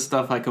Destiny, with this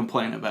stuff I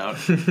complain about,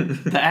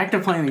 the act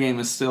of playing the game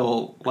is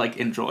still like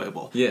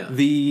enjoyable. Yeah.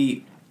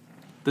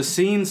 The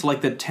scenes,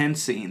 like the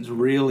tense scenes,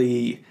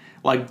 really,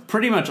 like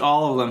pretty much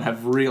all of them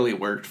have really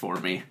worked for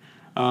me.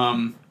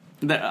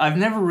 I've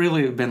never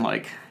really been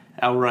like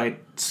outright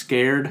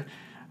scared.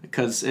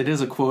 because it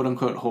is a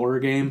quote-unquote horror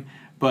game,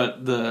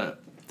 but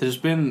there's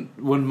been,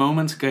 when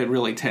moments get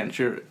really tense,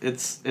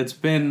 it's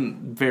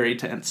been very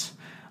tense.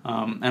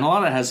 And a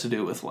lot of it has to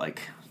do with,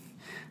 like,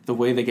 the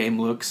way the game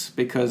looks,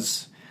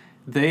 because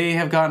they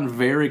have gotten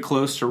very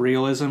close to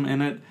realism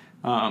in it.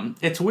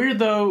 It's weird,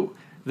 though.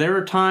 There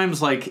are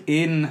times, like,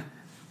 in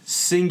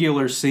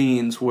singular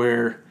scenes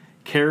where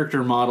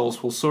character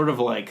models will sort of,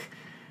 like,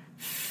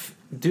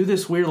 do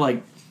this weird,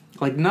 like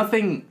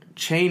nothing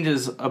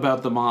changes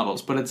about the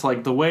models, but it's,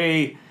 like, the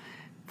way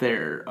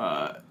their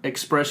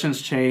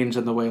expressions change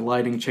and the way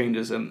lighting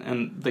changes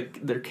and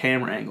their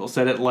camera angles,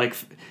 that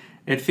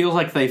it feels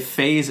like they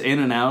phase in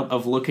and out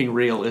of looking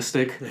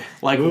realistic.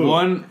 Like,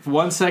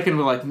 one second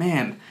we're like,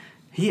 man,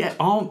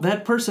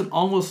 that person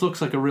almost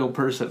looks like a real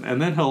person,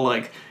 and then he'll,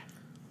 like,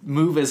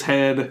 move his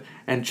head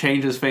and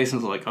change his face, and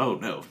it's like, oh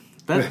no,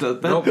 that's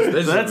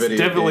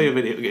definitely a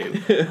video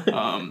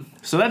game.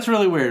 So that's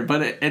really weird,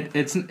 but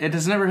it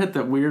has never hit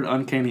that weird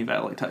uncanny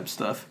valley type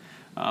stuff,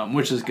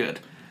 which is good.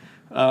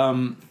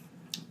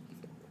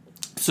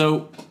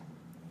 So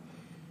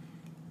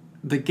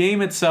the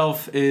game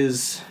itself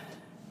is,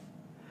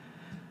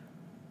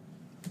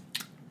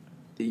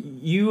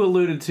 you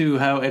alluded to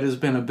how it has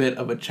been a bit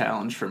of a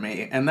challenge for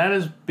me, and that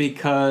is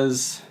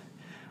because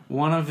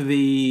one of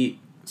the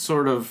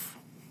sort of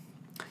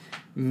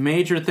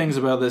major things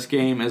about this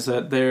game is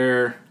that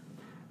there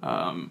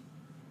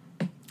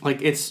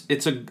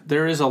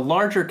is a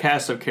larger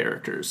cast of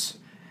characters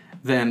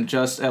than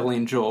just Ellie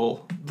and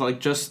Joel, like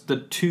just the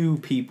two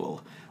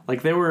people.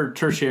 Like, there were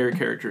tertiary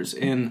characters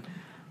in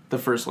the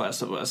first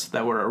Last of Us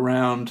that were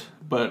around,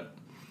 but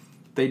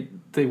they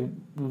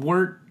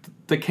weren't,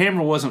 the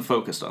camera wasn't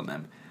focused on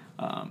them.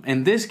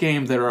 In this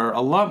game, there are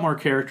a lot more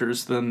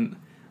characters than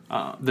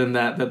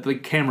that the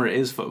camera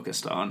is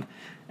focused on.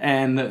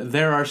 And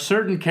there are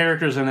certain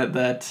characters in it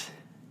that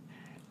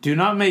do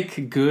not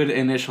make good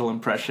initial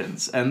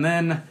impressions, and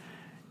then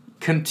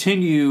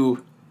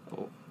continue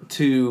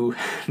to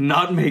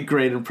not make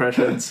great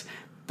impressions,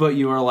 but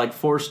you are, like,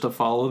 forced to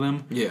follow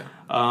them. Yeah.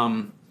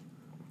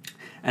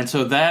 And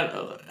so that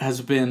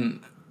has been,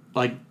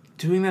 like,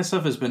 doing that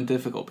stuff has been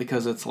difficult,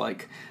 because it's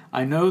like,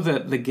 I know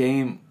that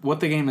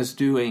what the game is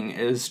doing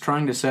is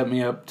trying to set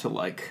me up to,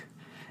 like,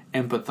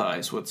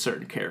 empathize with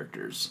certain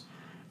characters,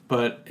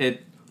 but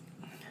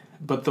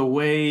the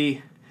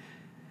way,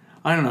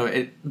 I don't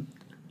know,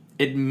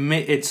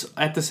 it's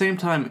at the same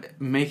time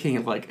making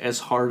it, like, as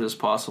hard as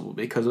possible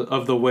because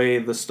of the way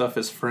the stuff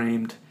is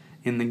framed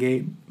in the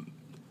game.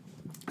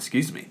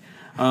 Excuse me.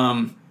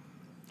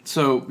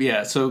 So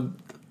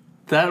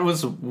that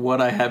was what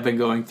I had been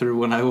going through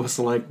when I was,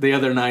 like, the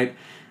other night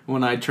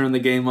when I turned the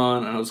game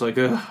on and I was like,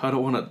 I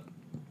don't want to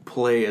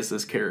play as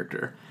this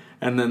character.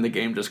 And then the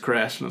game just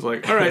crashed and I was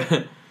like, all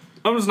right,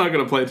 I'm just not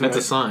going to play tonight.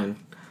 That's a sign.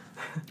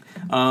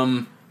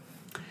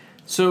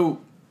 So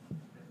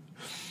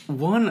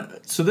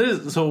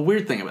a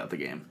weird thing about the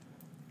game.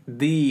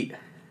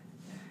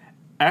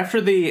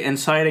 After the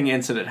inciting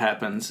incident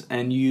happens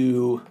and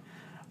you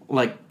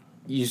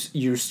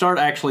start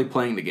actually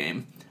playing the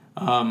game.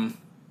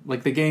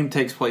 Like, the game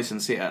takes place in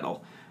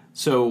Seattle.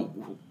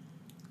 So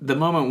the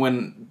moment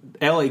when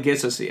Ellie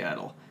gets to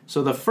Seattle.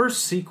 So the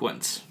first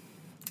sequence,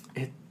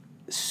 it's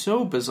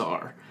so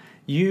bizarre.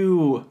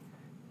 You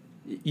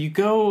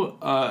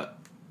go,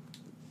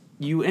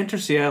 you enter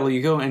Seattle,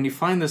 you go and you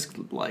find this,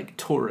 like,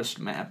 tourist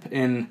map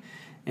in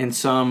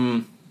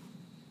some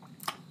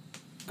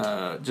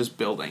just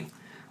building.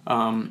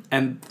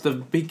 And the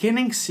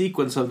beginning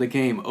sequence of the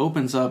game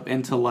opens up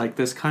into, like,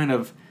 this kind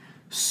of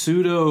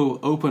pseudo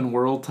open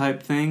world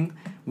type thing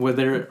where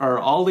there are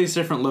all these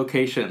different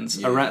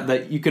locations around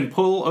that you can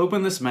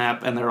open this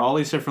map, and there are all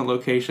these different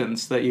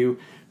locations that you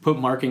put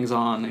markings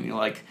on, and you,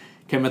 like,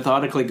 can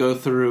methodically go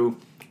through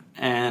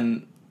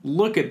and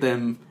look at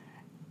them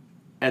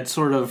at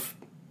sort of,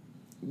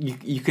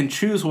 you can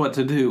choose what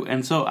to do.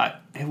 And so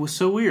it was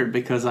so weird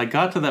because I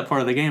got to that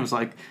part of the game, I was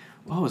like,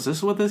 oh, is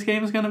this what this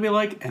game is going to be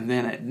like? And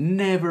then it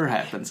never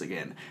happens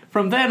again.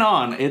 From then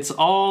on, it's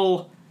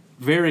all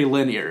very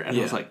linear. And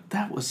I was like,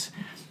 That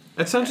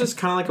sounds just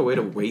kind of like a way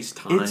to waste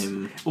time.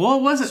 It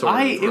wasn't.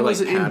 It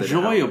was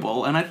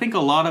enjoyable, and I think a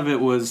lot of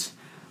it was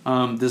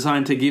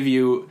designed to give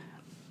you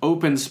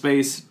open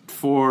space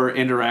for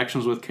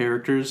interactions with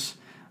characters.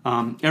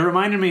 It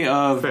reminded me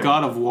of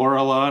God of War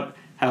a lot,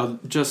 how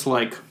just,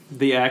 like,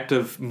 the act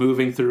of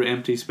moving through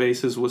empty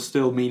spaces was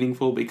still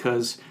meaningful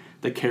because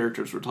the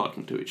characters were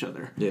talking to each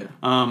other. Yeah.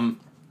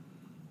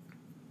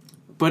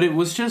 But it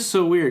was just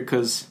so weird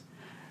because,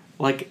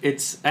 like,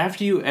 it's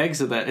after you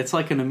exit that, it's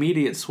like an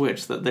immediate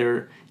switch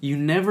that you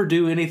never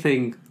do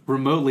anything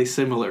remotely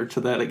similar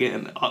to that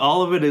again.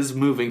 All of it is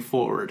moving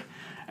forward.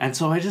 And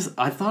so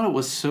I thought it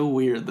was so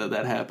weird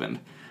that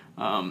happened.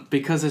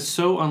 Because it's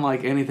so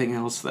unlike anything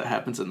else that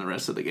happens in the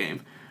rest of the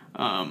game.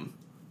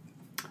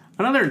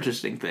 Another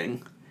interesting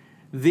thing,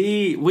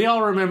 we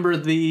all remember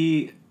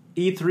the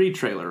E3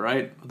 trailer,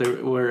 right?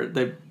 Where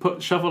they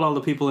shuffled all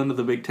the people into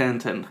the big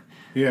tent and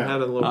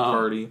had a little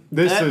party.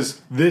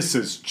 This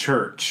is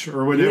church,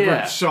 or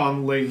whatever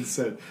Sean Layton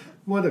said.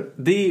 what a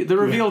the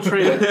reveal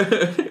trailer.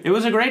 It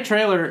was a great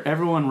trailer.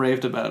 Everyone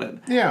raved about it.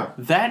 yeah.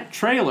 That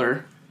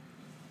trailer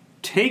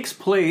takes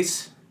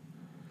place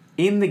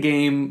in the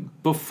game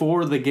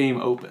before the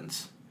game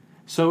opens.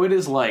 So it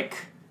is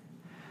like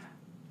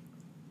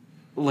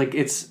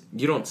it's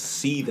You don't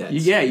see that.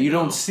 yeah, scene, you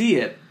no. don't see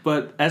it,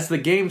 but as the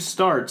game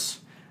starts,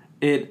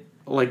 it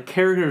like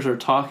characters are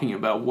talking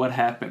about what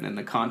happened in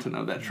the content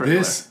of that trailer.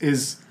 This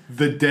is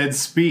the dead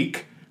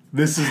speak.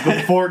 This is the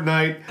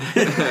Fortnite.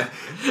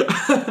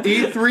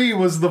 E3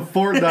 was the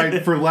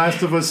Fortnite for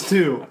Last of Us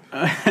 2.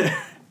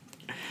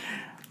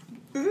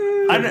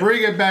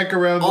 Bring it back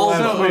around to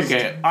last Also, week.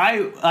 okay,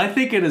 I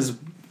think it is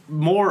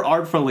more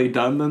artfully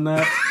done than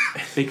that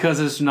because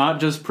it's not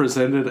just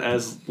presented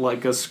as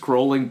like a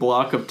scrolling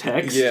block of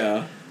text.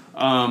 Yeah.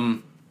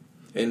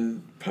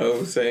 And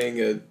Poe saying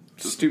a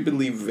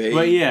stupidly vague.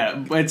 But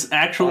yeah, it's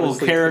actual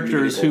Honestly,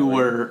 characters who communicable,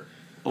 were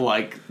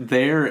like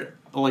there,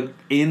 like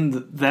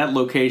in that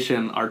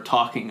location, are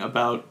talking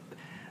about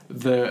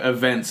the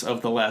events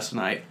of the last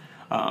night.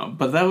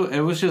 But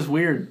it was just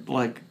weird.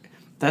 Like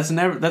that's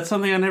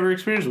something I never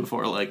experienced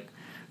before. Like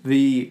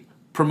the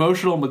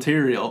promotional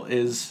material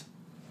is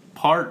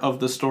part of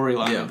the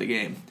storyline of the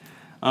game.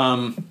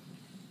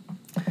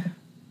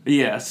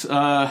 Yes.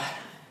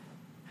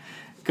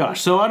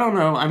 Gosh. So I don't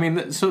know. I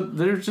mean, so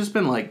there's just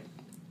been like.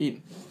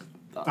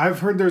 I've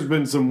heard there's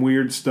been some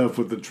weird stuff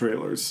with the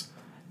trailers.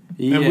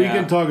 Yeah. And we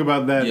can talk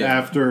about that Yeah.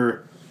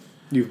 after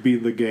you've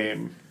beat the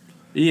game.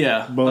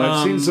 Yeah. But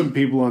I've seen some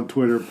people on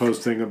Twitter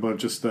posting a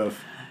bunch of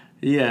stuff.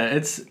 Yeah,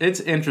 it's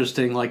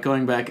interesting, like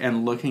going back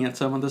and looking at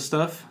some of the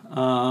stuff.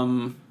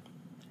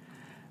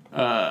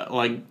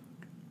 Like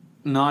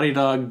Naughty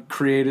Dog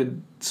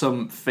created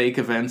some fake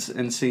events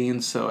and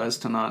scenes so as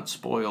to not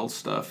spoil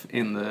stuff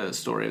in the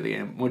story of the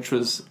game, which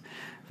was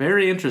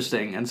very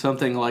interesting and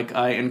something like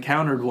I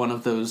encountered one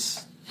of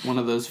those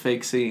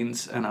fake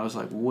scenes and I was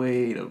like,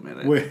 wait a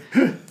minute. Wait.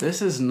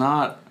 This is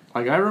not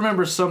like I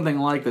remember something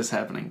like this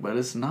happening, but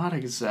it's not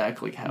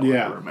exactly how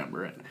Yeah. I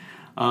remember it.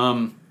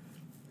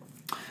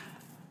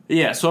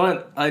 Yeah,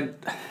 so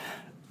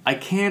I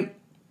can't.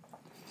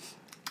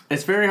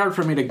 It's very hard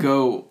for me to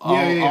go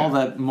all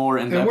that more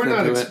in depth. And we're not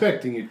into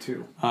expecting you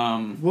to.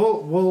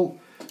 Well,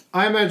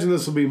 I imagine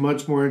this will be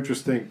much more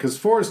interesting because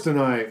Forrest and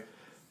I,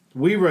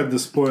 we read the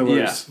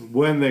spoilers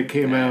when they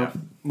came out.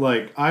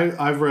 Like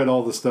I've read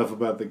all the stuff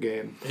about the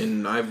game,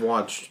 And I've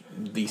watched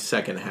the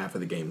second half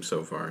of the game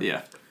so far.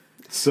 Yeah.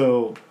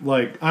 so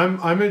like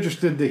I'm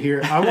interested to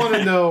hear. I want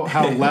to know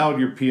how loud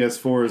your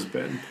PS4 has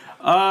been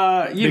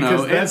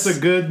because that's a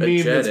good meme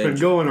jet that's been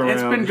engine. going around.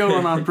 It's been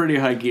going on pretty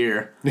high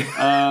gear,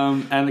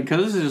 and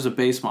because this is just a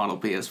base model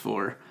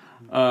PS4,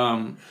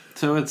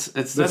 so it's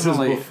This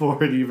definitely is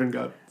before it even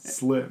got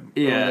slim.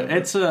 yeah.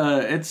 It's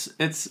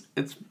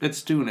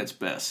doing its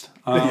best.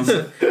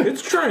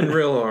 It's trying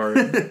real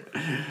hard.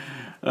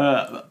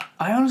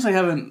 I honestly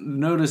haven't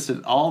noticed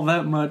it all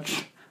that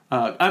much.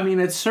 I mean,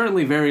 it's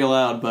certainly very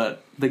loud,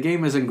 but the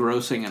game is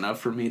engrossing enough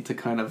for me to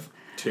kind of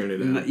Tune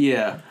it in.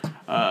 yeah.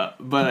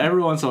 But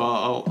every once in a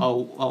while,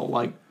 I'll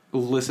like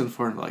listen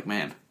for it and be like,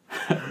 man,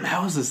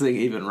 how is this thing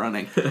even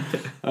running? So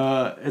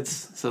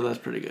that's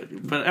pretty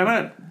good.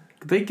 But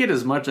they get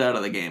as much out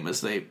of the game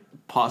as they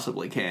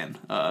possibly can.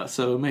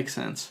 So it makes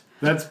sense.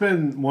 That's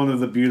been one of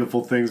the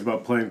beautiful things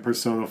about playing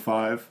Persona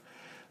 5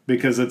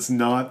 because it's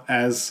not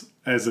as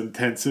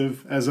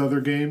intensive as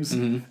other games.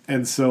 Mm-hmm.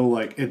 And so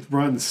like it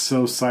runs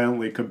so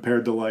silently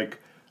compared to like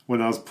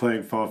when I was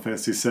playing Final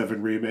Fantasy VII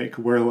Remake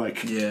where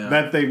like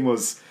that thing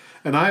was,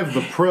 and I have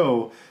the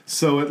Pro,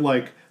 so it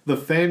like the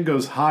fan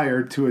goes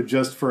higher to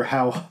adjust for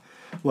how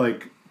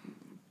like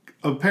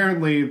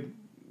apparently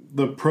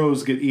the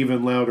Pros get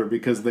even louder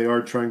because they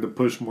are trying to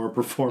push more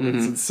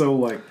performance. Mm-hmm. It's so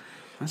like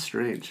That's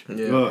strange.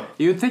 Yeah. ugh.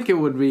 You would think it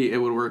would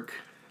work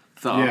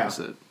the Yeah.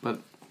 opposite, but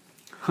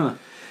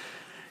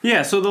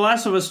yeah. So The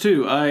Last of Us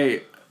 2,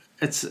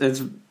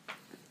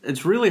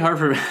 it's really hard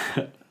for.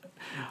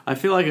 I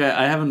feel like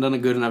I haven't done a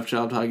good enough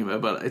job talking about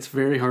it, but it's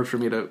very hard for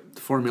me to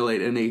formulate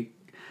anything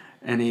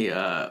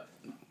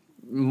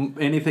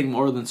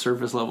more than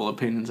surface level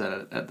opinions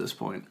at this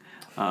point.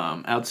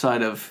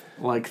 Outside of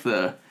like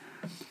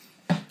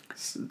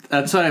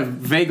outside of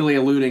vaguely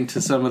alluding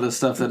to some of the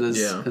stuff that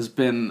has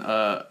been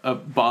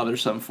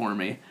bothersome for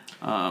me.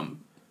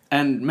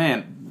 And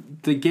man,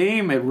 the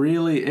game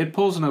it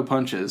pulls no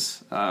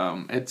punches.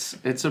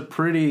 It's a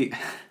pretty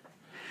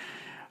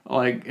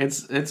like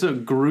it's a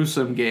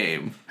gruesome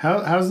game.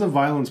 How's the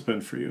violence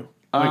been for you?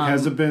 Like,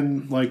 has it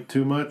been like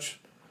too much?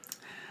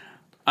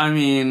 I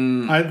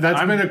mean, That's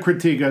been a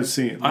critique I've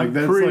seen. Like,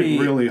 that's like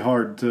really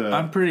hard to.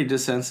 I'm pretty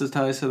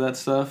desensitized to that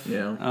stuff.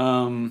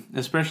 Yeah.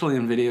 Especially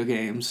in video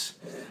games.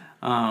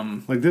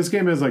 Like this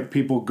game has like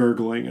people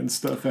gurgling and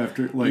stuff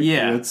after like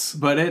it's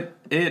but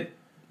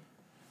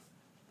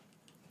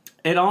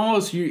it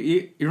almost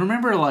you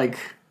remember like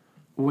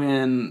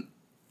when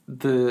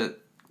the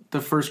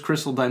first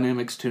Crystal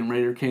Dynamics Tomb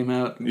Raider came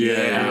out,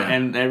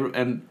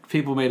 and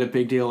people made a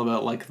big deal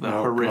about like the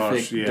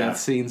horrific death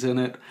scenes in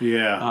it.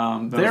 Yeah,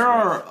 There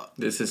are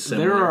This is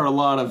similar. there are a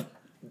lot of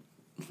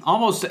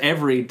almost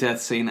every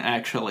death scene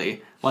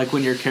actually, like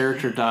when your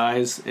character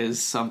dies,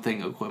 is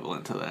something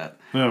equivalent to that.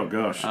 Oh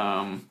gosh.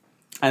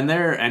 And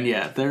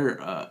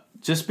they're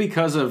just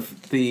because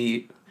of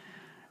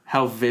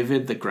how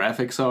vivid the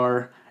graphics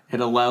are, it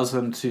allows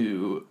them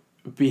to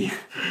be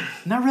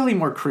not really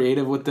more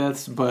creative with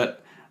deaths,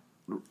 but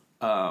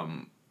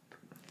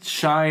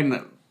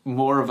shine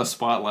more of a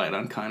spotlight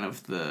on kind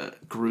of the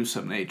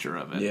gruesome nature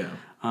of it. Yeah.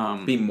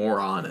 Be more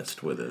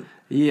honest with it.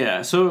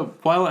 Yeah, so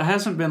while it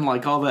hasn't been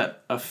like all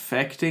that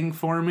affecting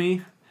for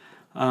me,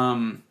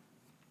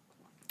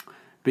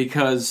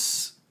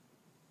 because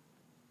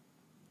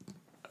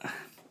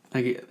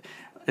like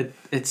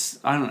it's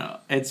I don't know,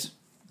 it's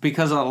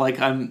because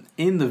I'm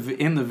in the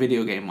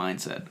video game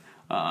mindset,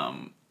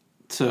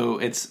 so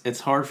it's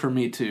hard for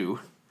me to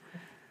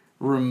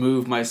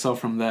remove myself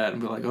from that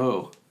and be like,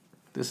 oh,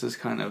 this is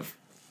kind of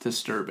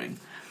disturbing.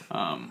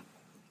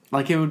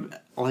 Like it would,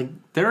 like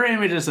there are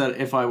images that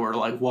if I were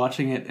like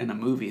watching it in a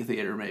movie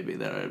theater, maybe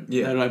that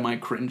I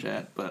might cringe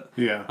at, but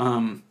yeah.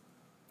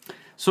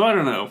 So I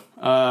don't know.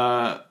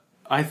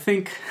 I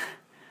think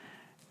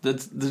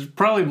there's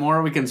probably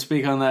more we can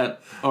speak on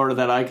that, or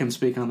that I can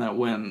speak on that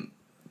when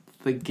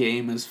the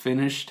game is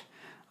finished.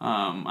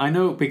 I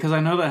know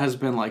that has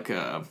been like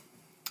a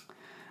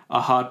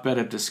hotbed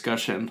of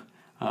discussion,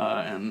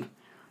 and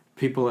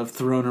people have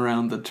thrown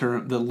around the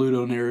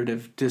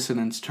ludonarrative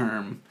dissonance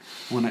term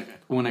when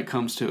it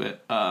comes to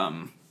it.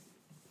 But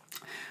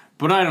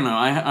I don't know.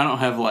 I don't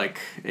have like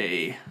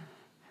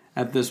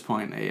at this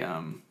point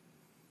a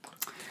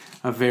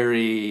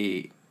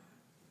very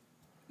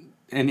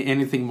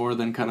anything more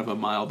than kind of a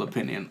mild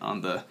opinion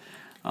on the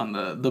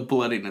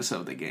bloodiness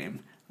of the game.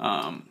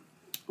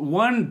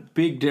 One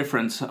big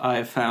difference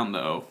I found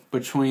though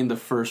between the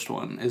first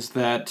one is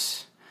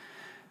that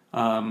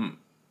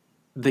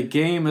the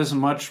game is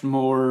much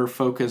more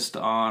focused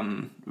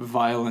on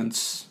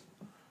violence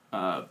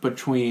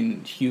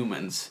between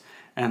humans,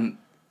 and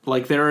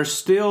like there are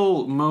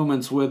still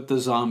moments with the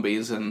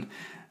zombies and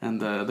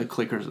the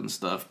clickers and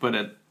stuff,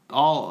 but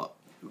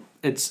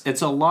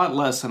it's a lot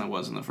less than it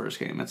was in the first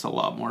game. It's a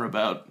lot more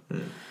about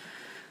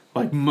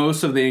like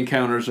most of the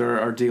encounters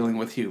are dealing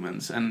with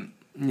humans, and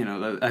you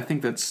know I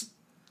think that's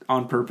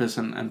on purpose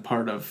and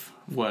part of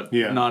what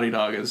Naughty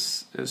Dog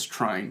is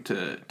trying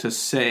to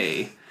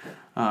say.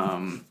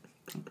 But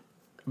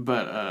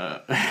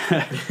I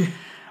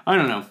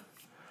don't know.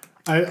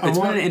 It's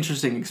been an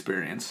interesting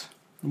experience.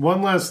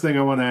 One last thing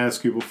I want to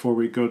ask you before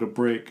we go to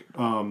break.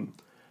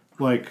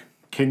 Like,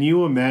 can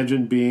you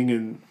imagine being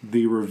in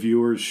the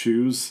reviewer's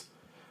shoes?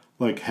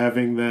 Like,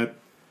 having that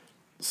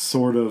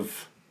sort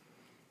of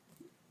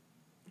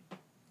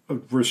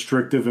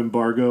restrictive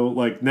embargo?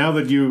 Like, now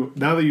that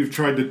you've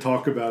tried to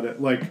talk about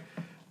it, like,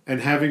 and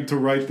having to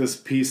write this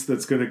piece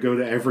that's going to go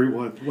to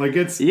everyone, like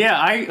I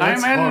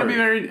imagine hard.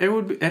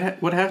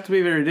 It would have to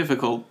be very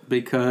difficult,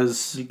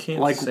 because you can't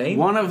like say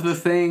one much. of the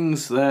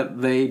things that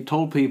they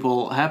told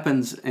people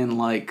happens in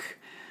like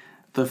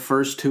the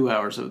first 2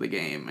 hours of the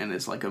game, and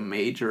it's like a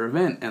major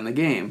event in the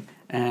game,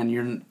 and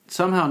you're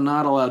somehow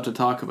not allowed to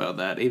talk about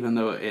that, even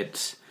though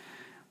it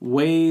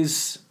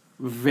weighs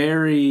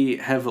very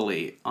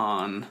heavily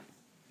on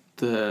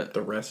the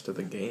rest of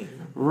the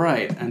game.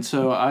 Right, and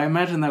so I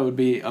imagine that would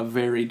be a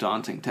very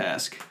daunting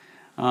task.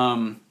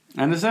 And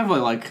it's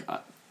definitely like,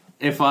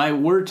 if I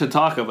were to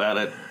talk about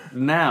it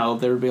now,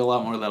 there would be a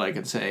lot more that I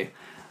could say.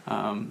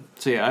 So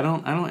yeah, I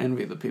don't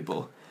envy the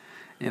people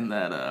in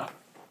that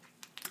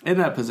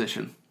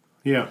position.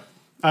 Yeah,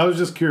 I was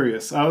just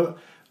curious. I'm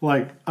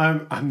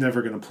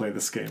never going to play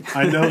this game.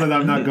 I know that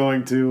I'm not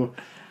going to.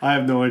 I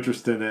have no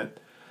interest in it.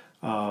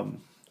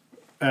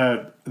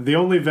 The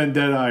only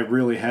vendetta I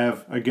really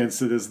have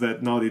against it is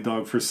that Naughty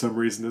Dog, for some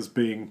reason, is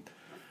being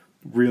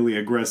really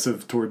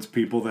aggressive towards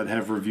people that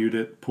have reviewed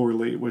it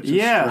poorly, which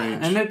is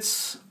strange.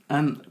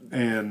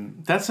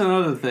 And that's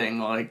another thing.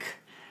 Like,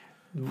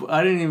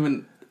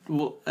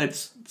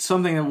 it's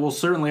something that we'll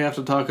certainly have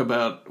to talk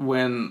about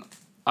when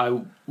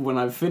I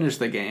finish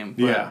the game.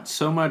 But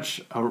so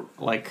much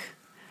like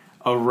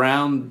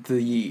around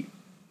the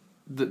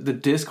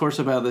discourse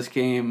about this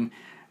game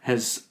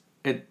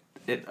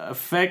it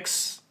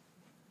affects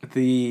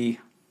it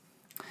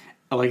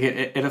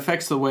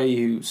affects the way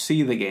you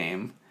see the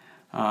game.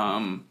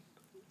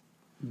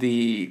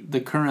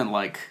 The current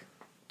like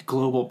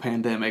global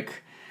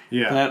pandemic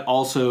that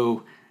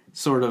also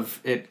sort of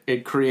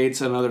it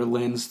creates another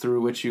lens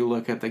through which you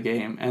look at the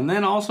game. And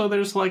then also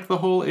there's like the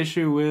whole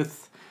issue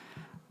with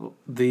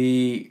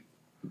the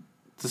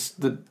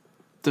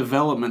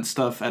development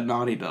stuff at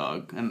Naughty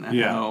Dog, and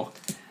how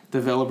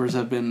developers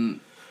have been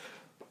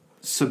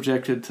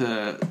subjected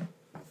to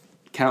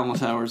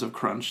countless hours of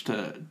crunch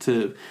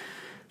to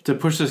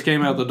push this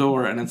game out the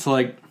door. And it's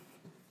like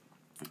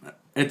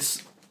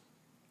it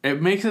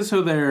makes it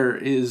so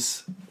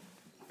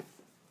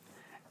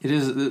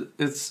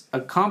it's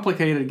a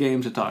complicated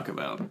game to talk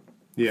about,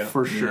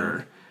 for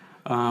sure.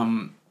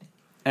 And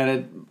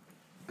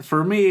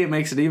for me, it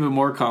makes it even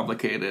more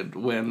complicated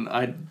when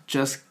I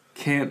just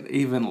can't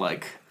even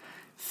like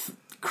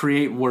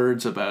create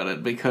words about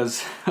it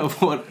because of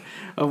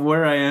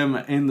where I am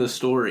in the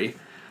story.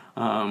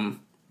 Yeah.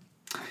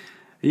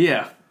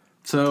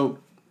 So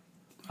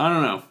I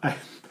don't know.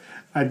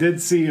 I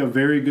did see a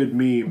very good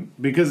meme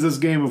because this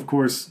game, of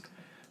course,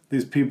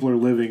 these people are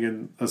living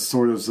in a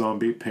sort of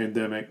zombie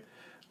pandemic.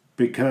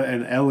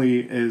 And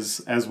Ellie is,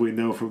 as we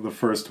know from the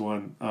first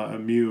one,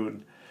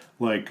 immune.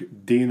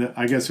 Like Dina,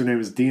 I guess her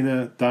name is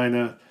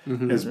Dinah,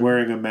 is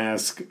wearing a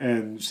mask,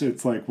 and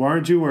it's like, why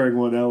aren't you wearing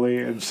one, Ellie?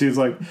 And she's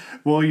like,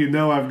 well,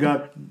 I've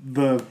got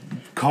the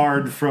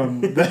card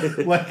from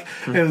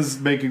is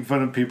making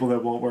fun of people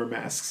that won't wear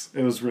masks.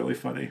 It was really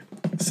funny.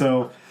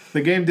 So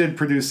the game did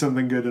produce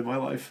something good in my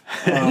life.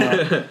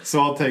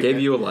 So I'll take it.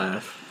 Gave you a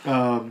laugh.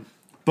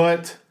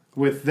 But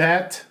with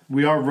that,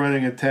 we are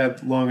running a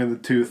tad long in the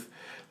tooth.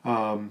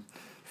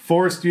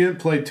 Forrest, you didn't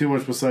play too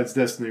much besides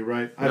Destiny,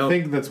 right? Nope. I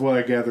think that's what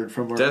I gathered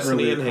from our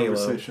Destiny earlier and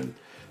conversation. Halo.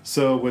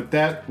 So with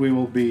that, we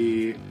will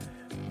be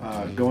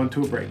going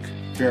to a break.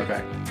 Be right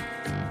back.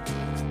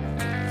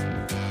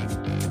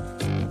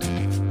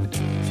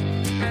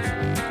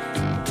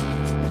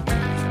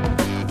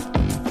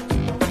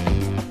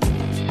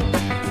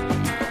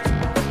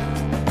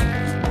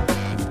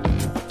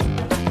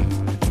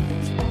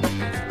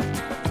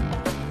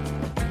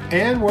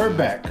 And we're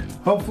back.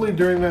 Hopefully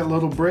during that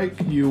little break,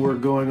 you were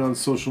going on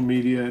social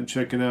media and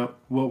checking out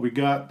what we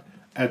got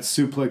at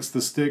Suplex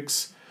the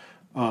Sticks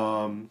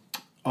on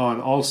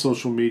all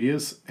social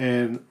medias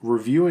and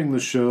reviewing the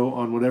show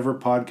on whatever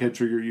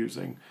podcatcher you're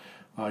using.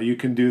 You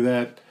can do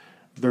that.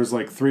 There's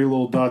like 3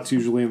 little dots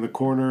usually in the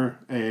corner,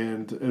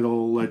 and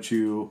it'll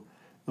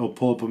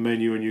pull up a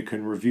menu and you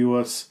can review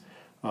us.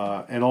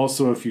 And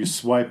also if you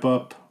swipe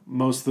up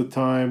most of the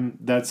time,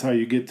 that's how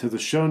you get to the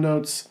show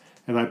notes.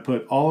 And I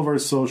put all of our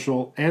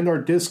social and our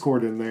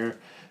Discord in there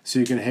so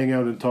you can hang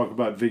out and talk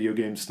about video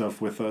game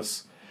stuff with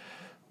us.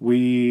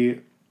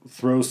 We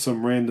throw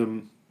some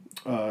random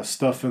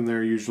stuff in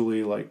there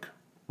usually, like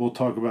we'll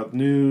talk about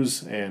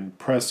news and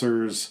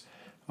pressers.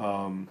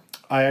 Today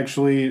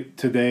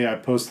I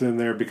posted in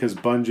there because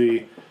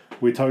Bungie,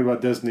 we talked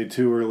about Destiny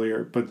 2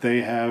 earlier, but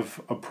they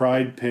have a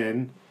Pride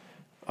pin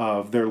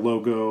of their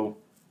logo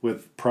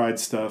with Pride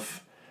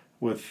stuff.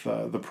 With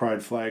the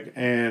Pride flag,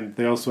 and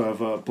they also have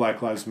a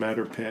Black Lives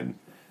Matter pin,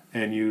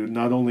 and you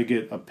not only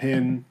get a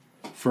pin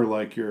for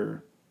like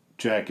your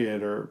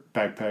jacket or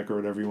backpack or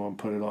whatever you want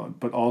to put it on,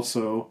 but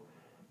also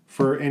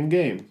for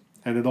in-game,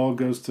 and it all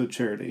goes to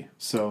charity.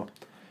 So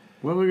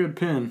Love a good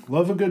pin.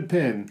 Love a good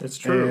pin. That's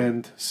true.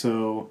 And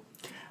so,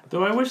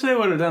 though I wish they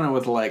would have done it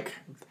with like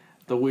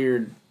the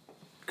weird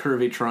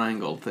curvy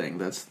triangle thing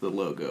that's the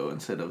logo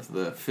instead of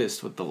the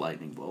fist with the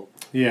lightning bolt.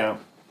 yeah,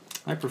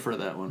 I prefer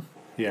that one.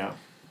 yeah.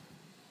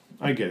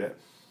 I get it.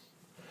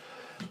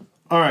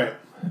 All right.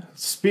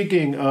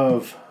 Speaking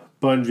of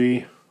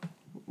Bungie,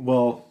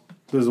 well,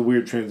 there's a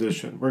weird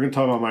transition. We're going to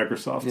talk about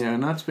Microsoft. Yeah,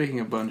 not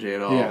speaking of Bungie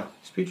at all. Yeah.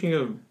 Speaking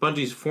of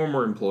Bungie's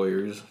former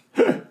employers,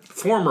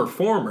 former.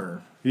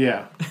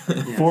 Yeah.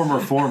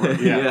 Former.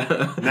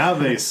 Yeah. Now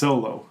they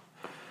solo.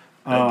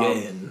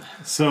 Again.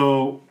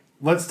 So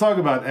let's talk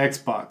about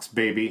Xbox,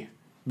 baby.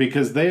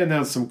 Because they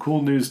announced some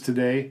cool news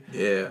today.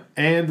 Yeah.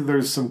 And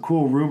there's some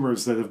cool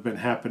rumors that have been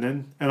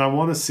happening. And I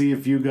want to see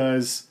if you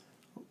guys,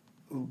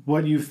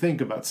 what you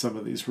think about some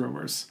of these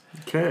rumors.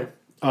 Okay.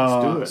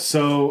 Let's do it.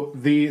 So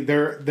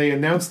they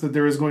announced that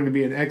there is going to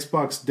be an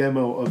Xbox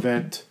demo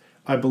event,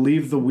 I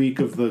believe the week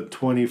of the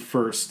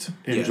 21st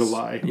in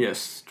July.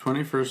 Yes,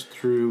 21st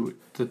through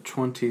the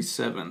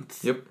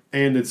 27th. Yep.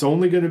 And it's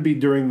only going to be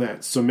during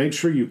that. So make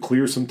sure you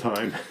clear some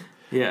time.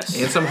 Yes.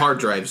 And some hard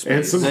drive space.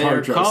 And some They hard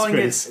are drive calling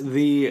space. it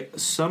the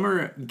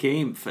Summer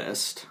Game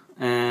Fest.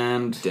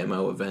 And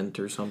demo event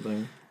or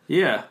something.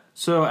 yeah.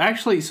 So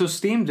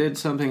Steam did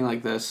something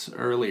like this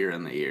earlier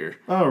in the year.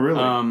 Oh,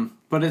 really?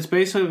 But it's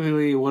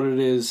basically what it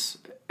is.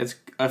 It's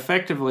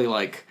effectively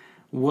like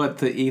what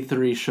the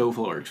E3 show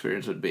floor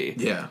experience would be.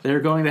 Yeah.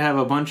 They're going to have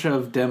a bunch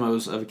of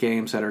demos of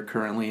games that are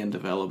currently in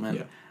development.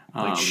 Yeah.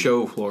 Like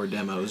show floor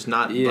demos,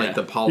 not yeah. like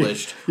the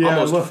polished, Yeah,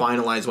 almost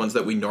finalized ones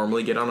that we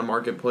normally get on a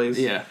marketplace.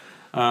 Yeah.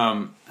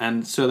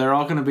 And so they're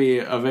all going to be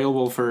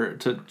available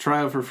to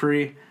try out for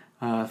free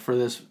for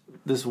this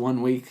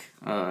 1 week.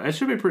 It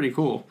should be pretty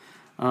cool.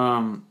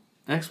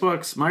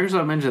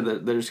 Microsoft mentioned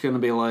that there's going to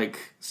be like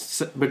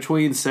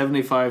between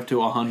 75 to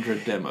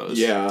 100 demos.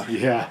 Yeah.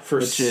 Yeah.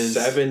 For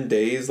 7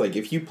 days, like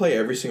if you play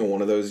every single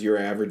one of those, you're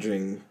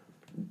averaging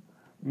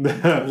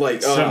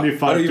like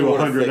 75 to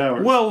 100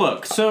 hours. Well,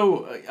 look,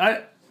 so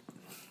I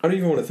don't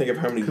even want to think of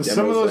how many demos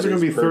some of those are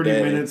going to be 30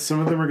 day. minutes, some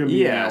of them are going to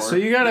be an hour. so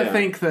you got to Yeah.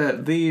 think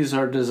that these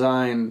are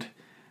designed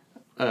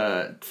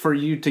for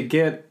you to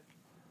get,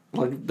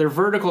 like, they're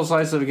vertical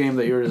slices of a game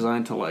that you're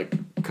designed to like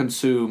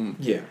consume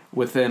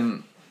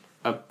within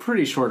a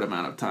pretty short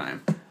amount of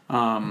time.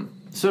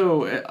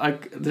 So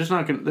they're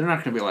not going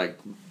to be like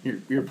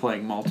you're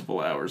playing multiple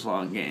hours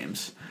long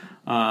games.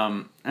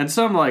 And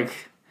some like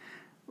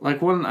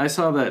one I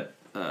saw that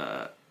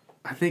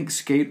I think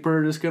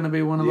Skatebird is going to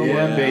be one of the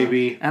ones.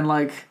 baby. And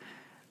like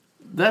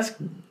that's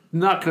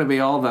not going to be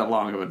all that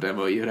long of a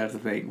demo, you'd have to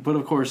think. But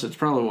of course, it's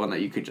probably one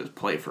that you could just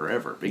play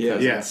forever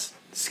because it's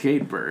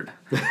Skatebird.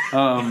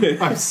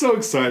 I'm so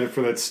excited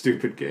for that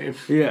stupid game.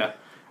 Yeah.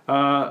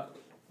 That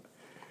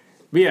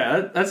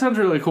sounds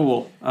really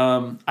cool.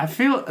 I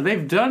feel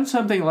they've done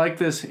something like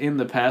this in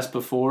the past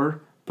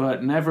before,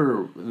 but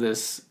never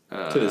this...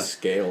 to this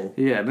scale.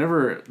 Yeah,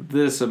 never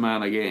this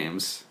amount of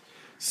games.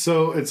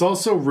 So it's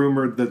also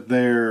rumored that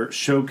their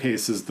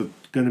showcase is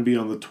going to be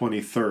on the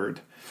 23rd.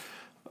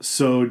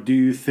 So do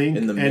you think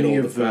In the any middle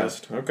of of the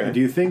fest. Okay.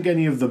 Do you think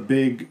any of the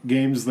big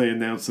games they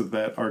announced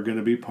that are going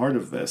to be part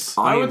of this?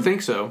 I would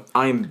think so.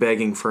 I am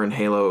begging for an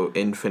Halo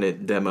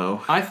Infinite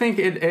demo. I think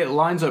it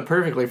lines up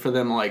perfectly for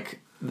them, like,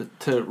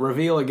 to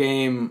reveal a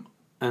game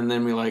and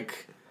then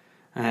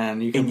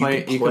and you can play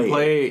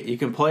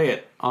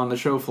it on the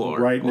show floor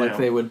right like now.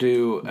 they would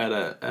do at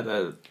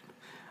a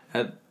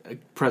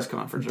press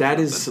conference. That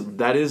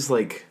is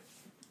like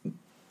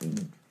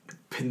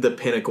the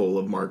pinnacle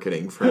of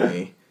marketing for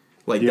me.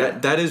 Like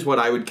that is what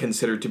I would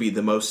consider to be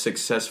the most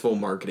successful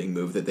marketing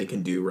move that they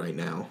can do right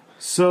now.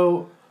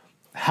 So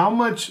how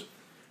much,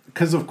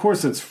 because of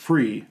course it's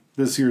free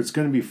this year, it's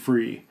going to be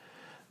free.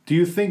 Do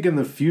you think in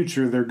the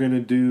future they're going to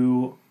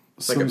do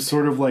some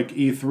sort of like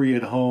E3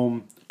 at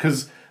home?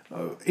 Because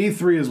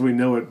E3 as we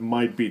know it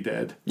might be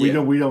dead. We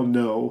don't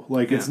know.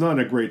 Like it's not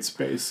a great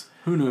space.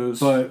 Who knows?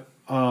 But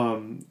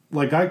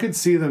like I could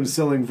see them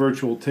selling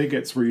virtual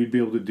tickets where you'd be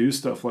able to do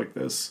stuff like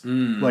this.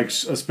 Like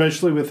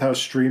especially with how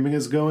streaming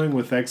is going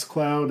with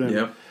xCloud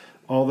and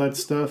all that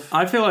stuff.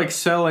 I feel like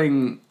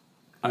selling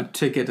a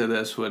ticket to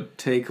this would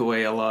take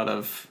away a lot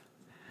of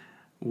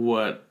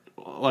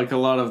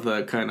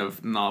the kind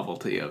of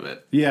novelty of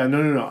it. Yeah,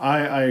 no.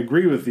 I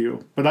agree with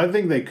you, but I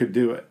think they could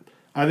do it.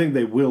 I think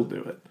they will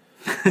do it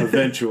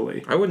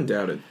eventually. I wouldn't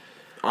doubt it.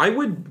 I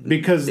would,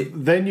 because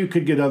then you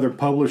could get other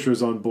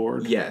publishers on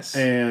board. Yes,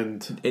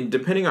 and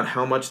depending on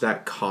how much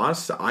that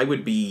costs, I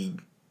would be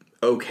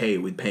okay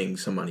with paying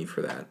some money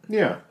for that.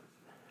 Yeah,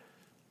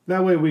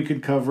 that way we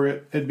could cover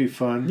it. It'd be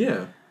fun.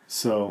 Yeah.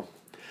 So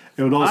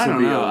it would also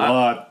be a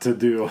lot to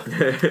do.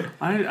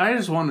 I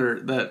just wonder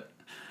that.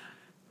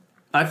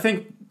 I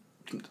think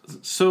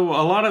so.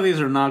 A lot of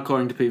these are not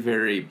going to be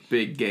very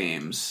big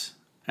games,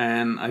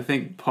 and I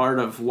think part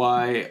of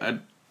why a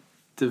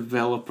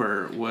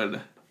developer would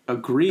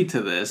agree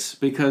to this,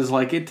 because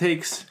like it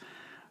takes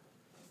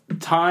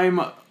time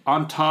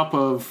on top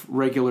of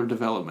regular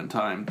development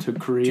time to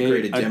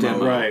create a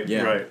demo.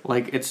 Right.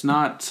 Like it's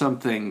not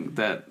something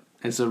that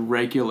is a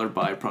regular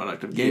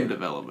byproduct of game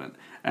development.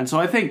 And so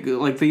I think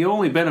like the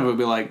only benefit would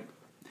be like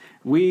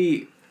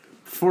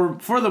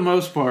for the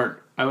most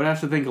part, I would have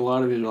to think a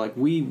lot of you are like,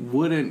 we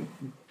wouldn't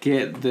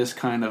get this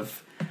kind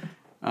of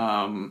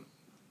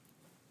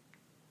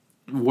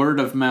word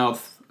of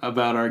mouth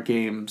about our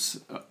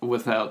games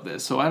without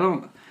this. So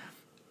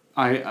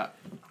I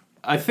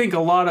think a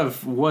lot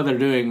of what they're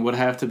doing would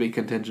have to be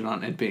contingent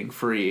on it being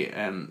free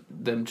and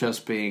them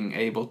just being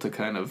able to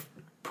kind of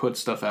put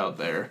stuff out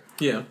there.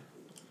 Yeah.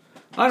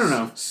 I don't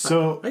know.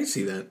 So I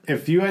see that.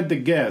 If you had to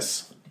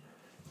guess,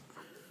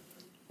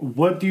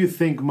 what do you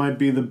think might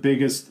be the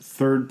biggest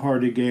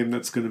third-party game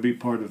that's going to be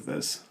part of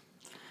this?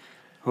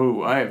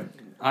 Oh, I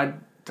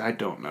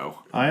don't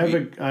know.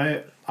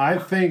 I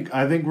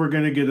think we're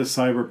going to get a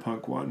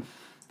Cyberpunk one.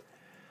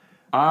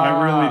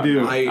 I really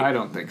do. I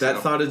don't think that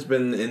so. thought has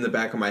been in the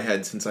back of my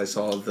head since I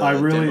saw the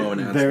demo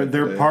announcement.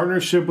 Their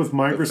partnership with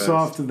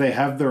Microsoft, they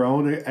have their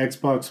own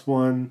Xbox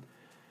One,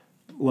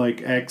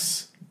 like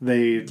X.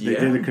 They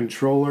did a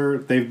controller.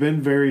 They've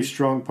been very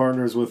strong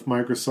partners with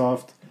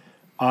Microsoft.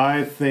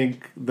 I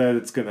think that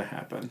it's going to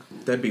happen.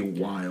 That'd be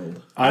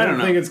wild. I don't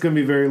think it's going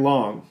to be very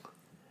long.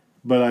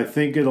 But I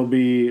think it'll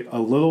be a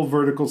little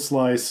vertical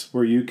slice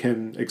where you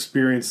can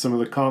experience some of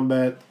the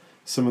combat,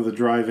 some of the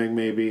driving,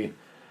 maybe.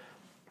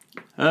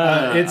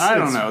 I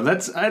don't know.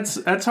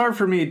 That's hard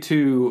for me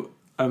to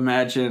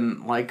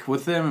imagine. Like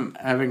with them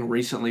having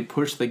recently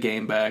pushed the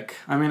game back.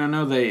 I mean, I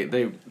know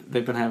they've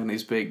been having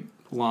these big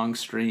long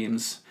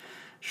streams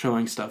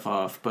showing stuff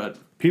off, but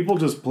people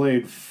just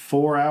played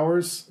 4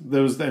 hours. It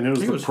was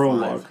the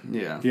prologue. 5.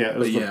 Yeah, it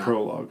was the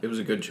prologue. It was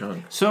a good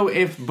chunk. So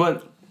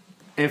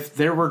if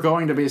there were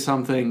going to be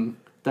something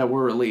that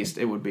were released,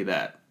 it would be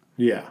that.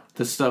 Yeah.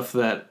 The stuff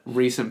that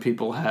recent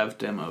people have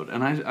demoed.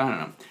 And I don't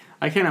know.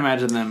 I can't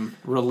imagine them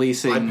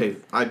releasing I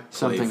played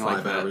something 5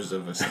 like that. hours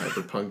of a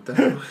Cyberpunk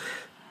demo.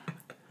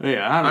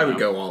 Yeah, I would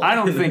go all in. I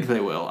don't think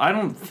they will. I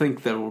don't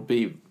think there will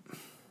be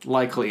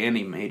likely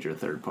any major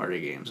third-party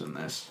games in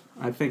this.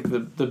 I think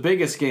the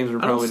biggest games we're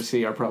probably to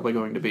see are probably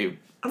going to be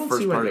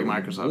first-party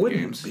Microsoft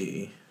games.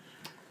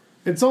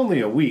 It's only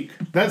a week.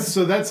 That's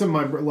in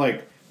my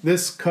like.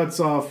 This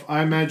cuts off.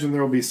 I imagine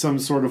there will be some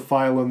sort of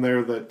file in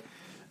there that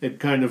it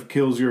kind of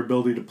kills your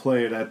ability to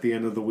play it at the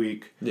end of the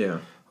week. Yeah.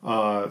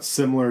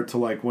 Similar to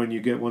like when you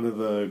get one of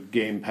the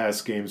Game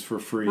Pass games for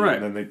free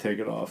and then they take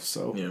it off.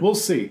 So we'll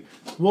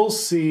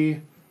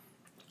see.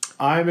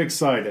 I'm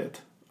excited.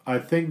 I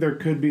think there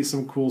could be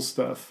some cool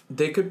stuff.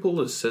 They could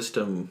pull a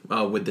system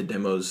with the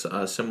demos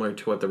similar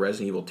to what the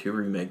Resident Evil 2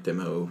 remake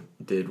demo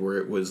did, where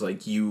it was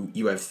like you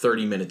have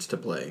 30 minutes to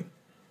play,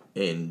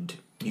 and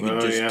you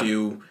can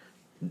do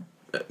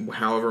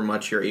however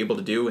much you're able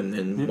to do, and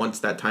then once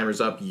that timer's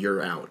up,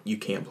 you're out. You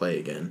can't play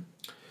again.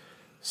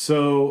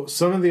 So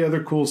some of the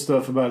other cool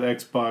stuff about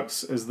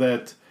Xbox is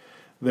that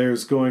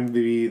there's going to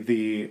be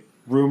the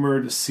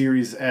rumored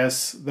Series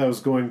S that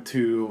was going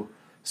to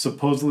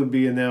supposedly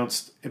be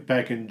announced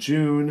back in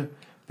June,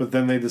 but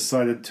then they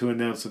decided to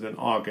announce it in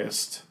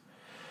August.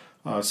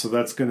 So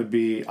that's going to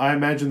be, I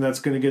imagine that's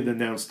going to get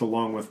announced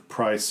along with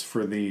price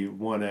for the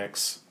One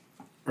X,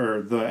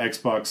 or the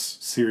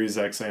Xbox Series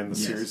X and the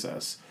Series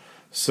S.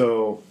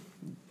 So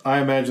I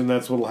imagine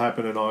that's what will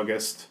happen in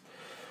August.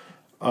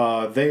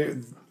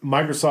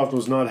 Microsoft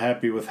was not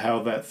happy with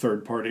how that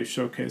third-party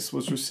showcase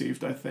was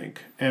received, I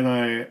think.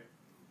 And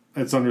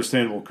it's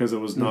understandable because it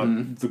was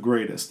not the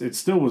greatest. It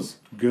still was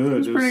good. It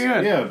was pretty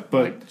good. Yeah,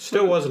 but...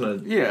 Still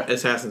wasn't a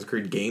Assassin's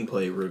Creed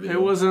gameplay review.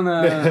 It wasn't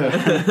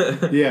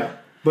a... yeah,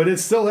 but it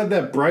still had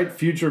that bright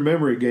future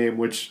memory game,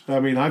 which, I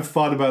mean, I've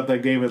thought about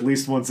that game at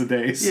least once a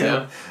day.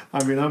 So,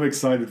 I mean, I'm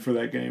excited for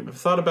that game. I've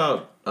thought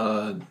about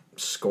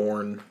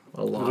Scorn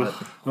a lot.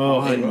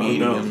 And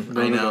Medium.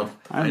 I know.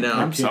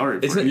 I'm sorry.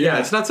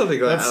 It's not something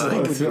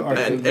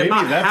that I'm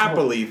not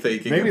happily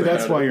thinking. Maybe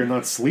that's why it. you're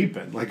not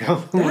sleeping. Like,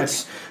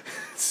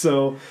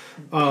 so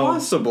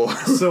possible.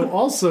 So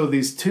also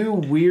these two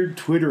weird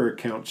Twitter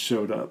accounts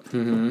showed up,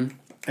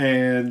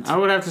 and I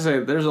would have to say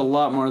there's a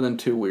lot more than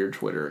 2 weird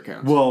Twitter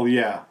accounts. Well,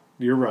 yeah,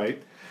 you're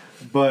right,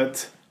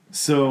 but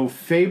so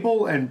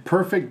Fable and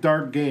Perfect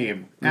Dark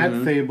Game at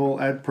Fable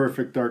at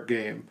Perfect Dark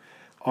Game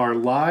are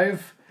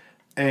live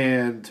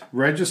and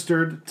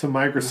registered to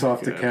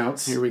Microsoft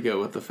accounts. Here we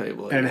go with the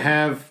Fable. And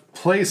have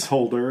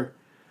placeholder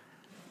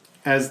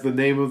as the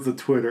name of the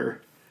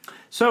Twitter.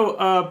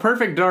 So,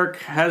 Perfect Dark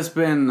has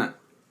been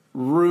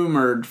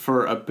rumored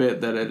for a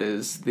bit that it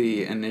is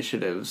the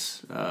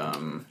Initiative's...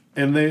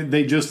 and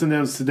they just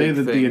announced today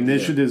that the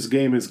Initiative's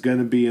game is going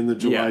to be in the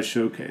July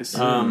showcase.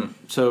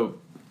 So,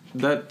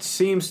 that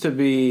seems to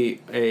be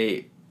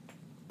a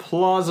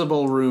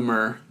plausible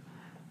rumor,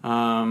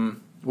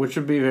 which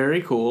would be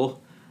very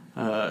cool.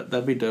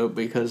 That'd be dope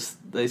because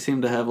they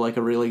seem to have like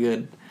a really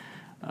good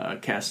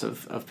cast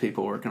of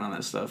people working on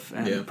that stuff.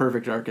 And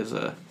Perfect Dark is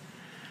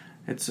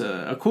it's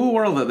a cool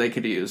world that they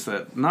could use.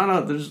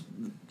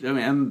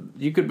 And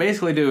you could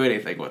basically do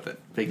anything with it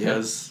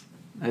because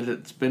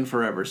it's been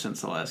forever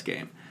since the last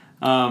game.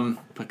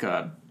 But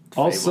God,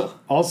 Fable.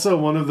 Also,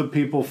 one of the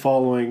people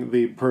following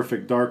the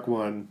Perfect Dark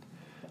one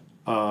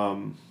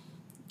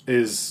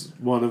is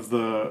one of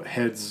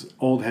the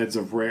old heads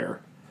of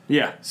Rare.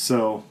 Yeah.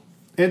 So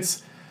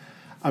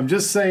I'm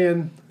just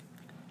saying,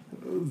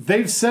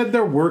 they've said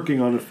they're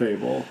working on a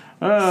Fable.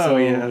 Oh, so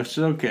it's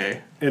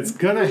okay. It's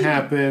gonna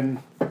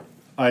happen.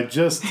 I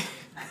feel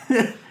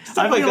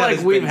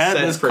like we've had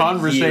this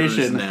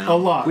conversation a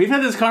lot. We've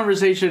had this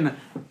conversation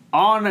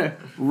on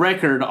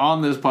record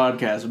on this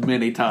podcast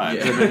many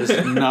times, and it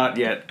has not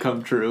yet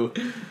come true.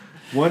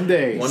 One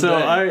day.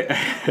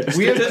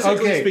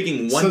 Statistically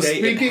speaking, one day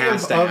speaking it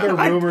has of to other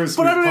happen. rumors,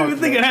 but I don't even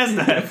think it has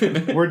to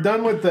happen. We're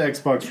done with the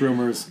Xbox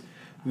rumors.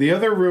 The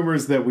other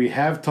rumors that we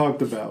have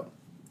talked about,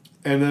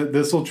 and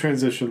this will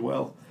transition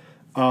well,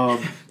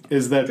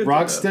 is that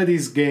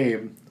Rocksteady's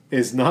game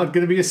is not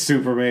going to be a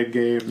Superman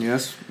game.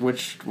 Yes,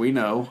 which we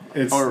know.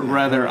 Or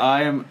rather,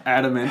 I am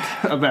adamant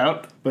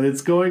about. But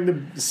it's going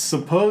to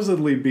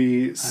supposedly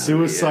be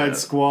Suicide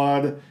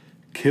Squad,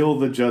 Kill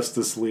the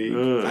Justice League.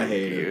 I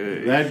hate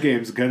it. That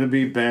game's going to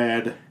be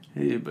bad.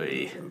 Hey,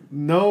 buddy.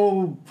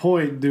 No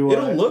point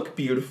It'll look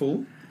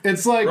beautiful.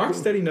 It's like,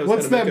 Rocksteady knows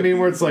what's how to that make meme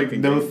where it's like,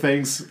 game. no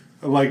thanks...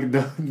 Like,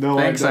 no,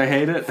 thanks, I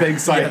hate it.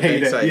 Thanks, I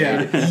hate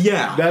it.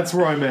 Yeah. That's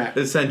where I'm at.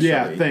 Essentially.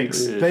 Yeah,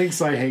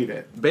 thanks, I hate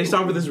it. Based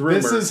off of this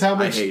rumor,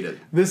 I hate it.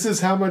 This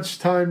is how much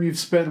time you've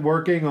spent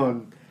working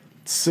on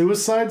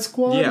Suicide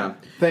Squad? Yeah.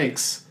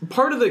 Thanks.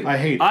 I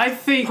hate it. I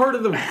think part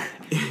of the...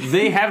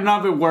 they have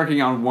not been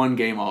working on one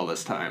game all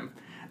this time.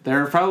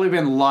 There have probably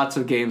been lots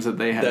of games that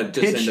they have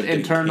pitched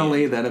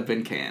internally that have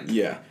been canned.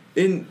 Yeah.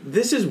 And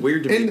this is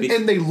weird to me.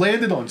 And they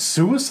landed on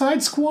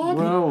Suicide Squad?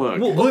 Well,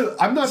 look.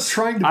 I'm not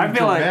trying to be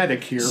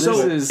dramatic here.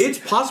 So it's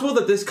possible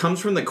that this comes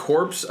from the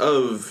corpse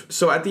of...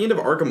 So at the end of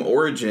Arkham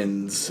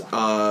Origins,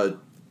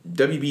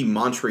 WB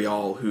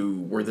Montreal,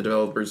 who were the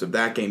developers of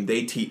that game,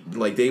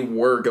 they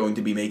were going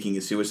to be making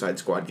a Suicide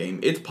Squad game.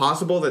 It's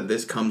possible that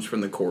this comes from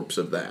the corpse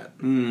of that.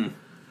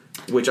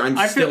 Which I'm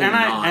still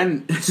not.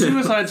 And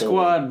Suicide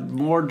Squad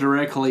more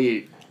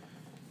directly...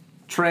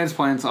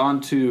 transplants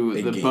onto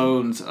the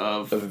bones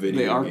of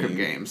the Arkham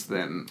games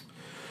than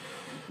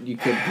you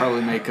could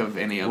probably make of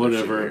any other.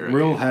 Whatever. I'm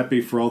real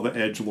happy for all the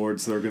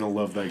edgelords that are going to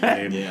love that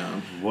game.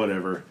 Yeah.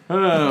 Whatever.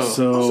 Oh.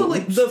 So also,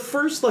 like, the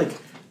first, like,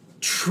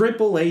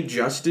 AAA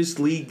Justice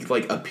League,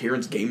 like,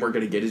 appearance game we're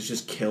going to get is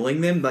just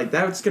killing them. Like,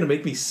 that's going to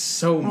make me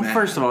so mad.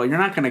 First of all, you're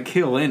not going to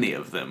kill any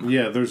of them.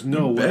 Yeah, there's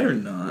no way. Better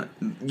not.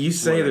 You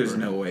say there's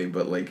no way,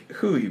 but, like,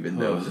 who even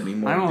knows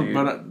anymore, I don't, dude?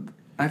 but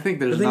I think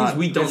there's The thing not. is,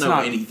 we don't it's know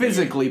not anything.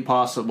 physically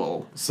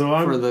possible So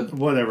I'm for the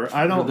whatever.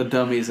 I for don't. the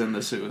dummies and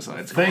the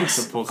Suicide Squad.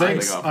 Thanks. to pull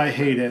Thanks. something off. I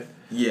hate it.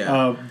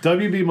 Yeah.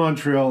 WB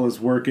Montreal is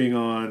working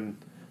on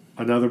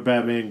another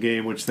Batman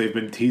game, which they've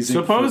been teasing.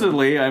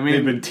 Supposedly, I mean,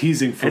 they've been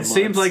teasing for it months.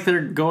 seems like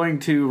they're going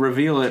to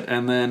reveal it,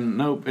 and then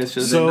nope, it's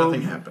just So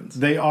nothing happens.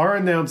 They are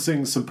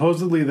announcing.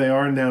 Supposedly, they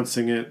are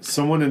announcing it.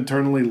 Someone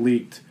internally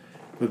leaked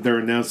that they're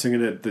announcing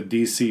it at the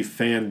DC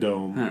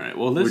Fandom. all right.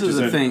 Well, this which is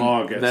a in thing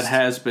August. that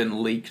has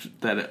been leaked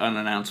that an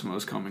announcement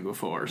was coming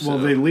before. So Well,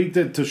 they leaked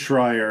it to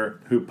Schreier,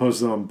 who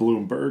posted on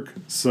Bloomberg.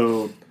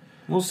 So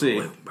we'll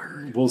see.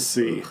 we'll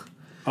see.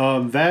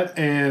 That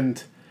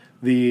and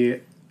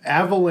the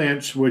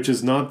Avalanche, which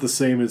is not the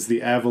same as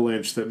the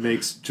Avalanche that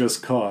makes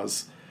Just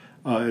Cause,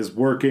 is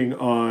working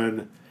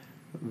on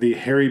the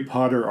Harry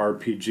Potter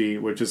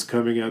RPG, which is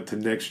coming out to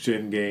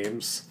next-gen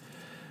games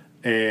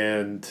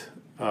and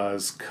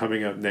is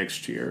coming out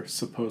next year,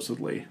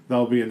 supposedly.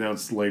 That'll be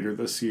announced later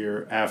this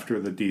year after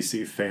the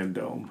DC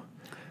Fandom,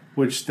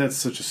 which that's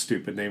such a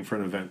stupid name for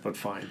an event, but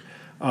fine.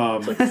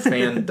 It's like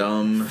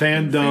fandom.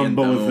 Fandom,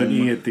 but with an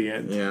E at the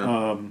end.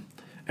 Yeah.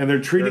 And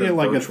they're treating They're it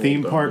like a virtual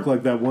theme dome. park,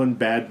 like that one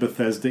bad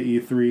Bethesda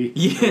E3.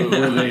 Yeah.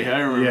 I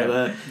remember Yeah.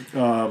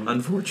 that.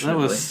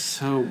 Unfortunately. That was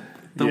so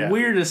the Yeah.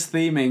 weirdest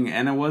theming,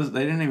 and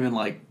they didn't even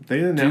They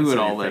didn't do announce it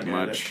all that anything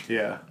at much. it.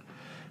 Yeah.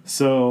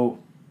 So,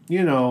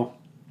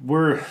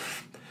 we're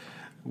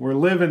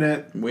living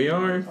it. We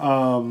are.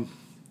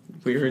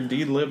 We are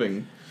indeed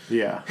living.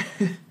 Yeah.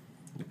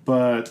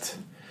 But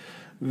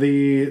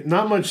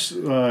not much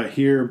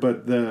here,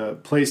 but the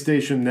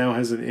PlayStation now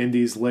has an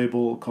Indies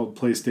label called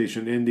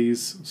PlayStation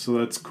Indies, so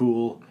that's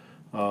cool.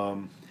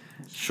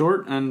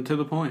 Short and to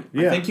the point.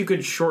 Yeah. I think you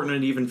could shorten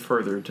it even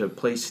further to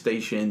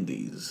PlayStation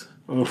Indies.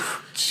 Oh,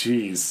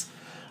 jeez.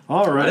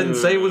 All right. I didn't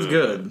say it was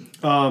good.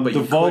 But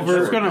you could Devolver.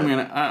 That's what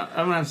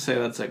I'm gonna say.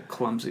 That's a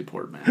clumsy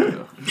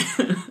portmanteau.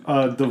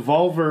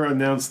 Devolver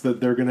announced that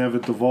they're going to have a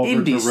Devolver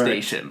Indie Direct.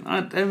 Station.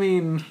 I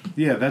mean,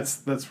 Yeah,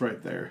 that's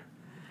right there.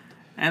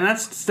 and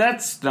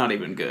that's not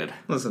even good.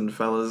 Listen,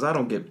 fellas, I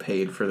don't get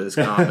paid for this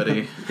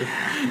comedy.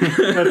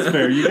 That's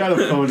fair. You got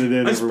to phone it in.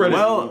 I every spread it. once in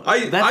a Well,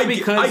 while. that's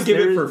because I give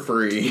it there's- for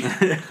free.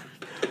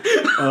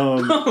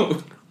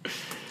 Oh,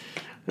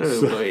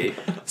 boy.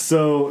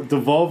 So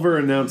Devolver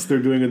announced they're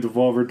doing a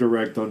Devolver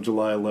Direct on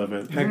July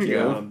 11th. Heck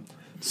yeah.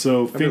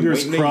 So been fingers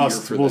waiting a year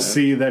crossed for we'll that.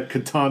 see that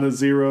Katana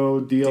Zero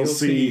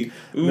DLC,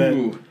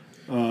 Ooh.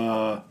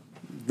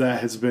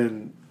 that has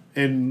been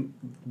in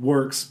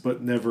works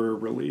but never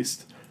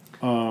released.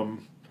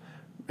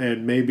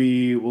 And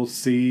maybe we'll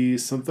see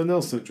something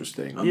else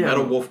interesting. Yeah.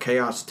 Metal Wolf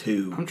Chaos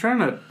 2. I'm trying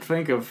to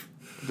think of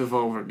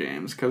Devolver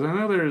games because I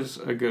know there's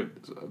a good.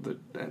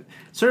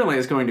 Certainly,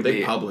 it's going to They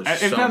be. publish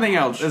If so nothing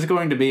much. else, it's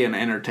going to be an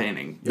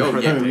entertaining. Oh,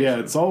 yeah. Yeah,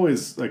 it's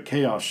always a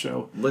chaos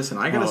show. Listen,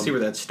 I gotta see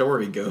where that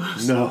story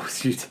goes. No,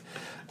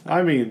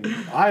 I mean,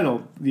 I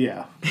don't.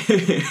 Yeah,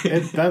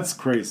 that's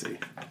crazy.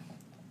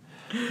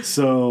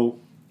 So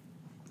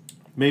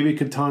maybe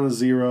Katana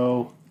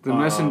Zero, The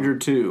Messenger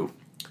 2.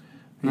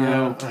 Yeah,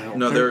 No. I don't-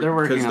 No, They're they're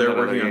working because on they're that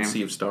other working on game.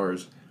 Sea of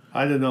Stars.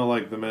 I did not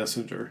like the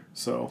Messenger.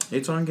 So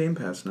It's on Game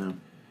Pass now.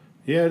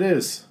 yeah, it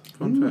is.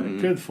 Fun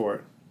fact. Good for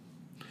it.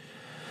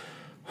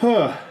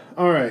 Huh.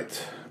 All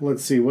right.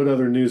 Let's see. What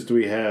other news do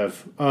we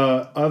have?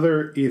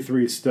 Other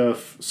E3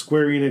 stuff.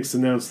 Square Enix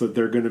announced that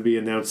they're going to be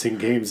announcing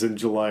games in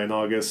July and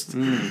August.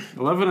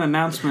 Love an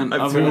announcement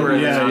I've of seen where an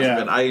it Yeah, sounds,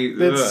 yeah. but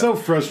It's so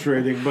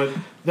frustrating, but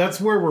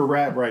that's where we're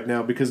at right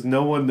now because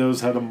no one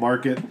knows how to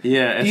market.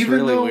 Yeah, it's Even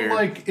really though, weird.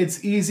 like,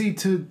 it's easy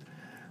to.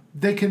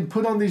 They can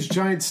put on these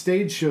giant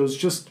stage shows.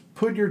 Just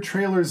put your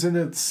trailers in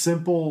a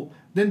simple.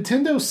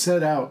 Nintendo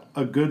set out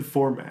a good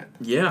format.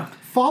 Yeah.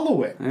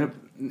 Follow it. Yep.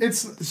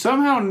 It's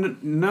Somehow,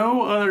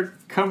 no other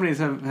companies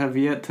have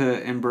yet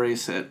to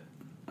embrace it.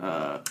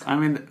 I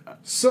mean,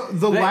 so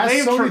the last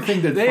Sony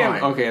thing did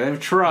fine. they've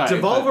tried. but-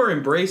 Devolver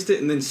embraced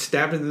it and then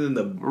stabbed it in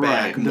the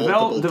back right.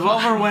 multiple Devolver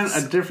times.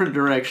 went a different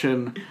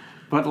direction,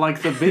 but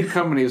like the big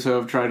companies who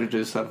have tried to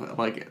do stuff,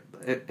 like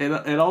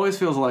it always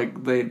feels like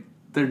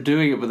they're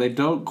doing it, but they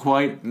don't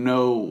quite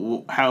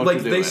know how Like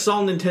to do they it.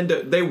 saw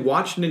Nintendo, they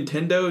watched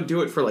Nintendo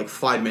do it for like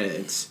 5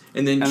 minutes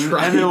and then and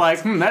tried. they're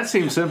like, that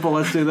seems simple.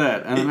 Let's do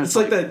that. And then it's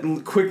like that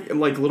quick,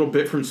 like little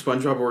bit from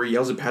SpongeBob where he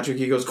yells at Patrick.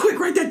 He goes, "Quick,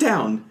 write that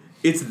down."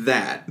 It's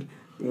that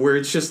where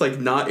it's just like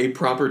not a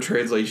proper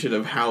translation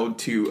of how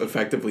to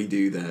effectively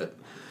do that.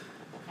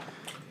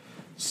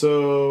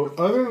 So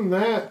other than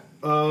that,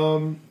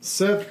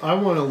 Seth, I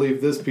want to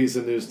leave this piece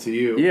of news to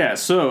you. Yeah.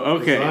 So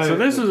okay. Because So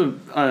this is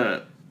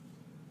a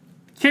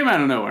came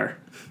out of nowhere.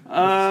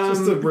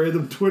 Just a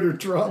random Twitter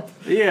drop.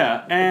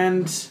 Yeah,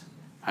 and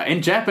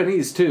in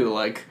Japanese too.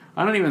 Like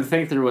I don't even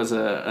think there was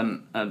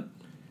an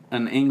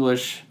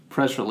English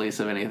press release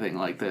of anything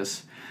like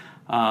this.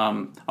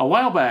 A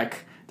while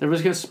back, there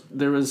was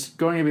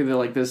going to be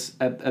like this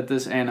at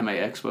this Anime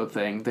Expo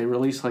thing. They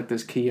released like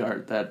this key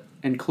art that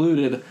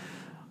included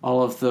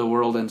all of the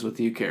World Ends With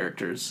You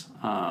characters,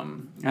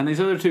 and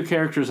these other two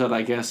characters that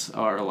I guess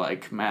are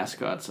like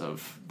mascots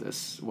of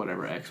this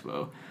whatever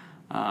expo.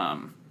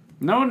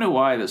 no one knew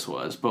why this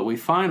was, but we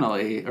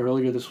finally,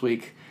 earlier this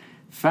week,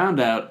 found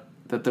out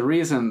that the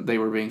reason they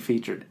were being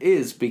featured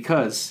is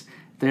because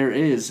there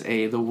is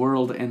a The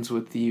World Ends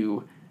With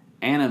You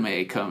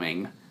anime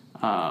coming,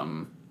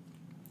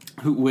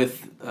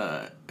 with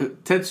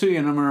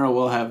Tetsuya Nomura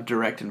will have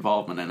direct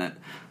involvement in it.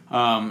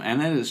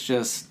 And it is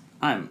just,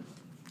 I'm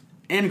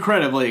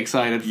incredibly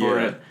excited for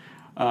it.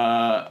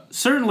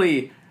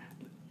 Certainly,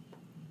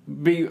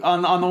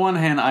 on the one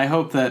hand, I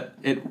hope that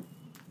it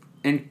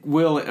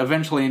will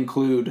eventually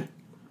include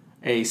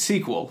a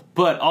sequel,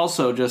 but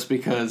also just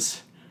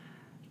because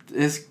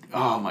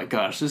oh my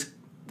gosh,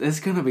 this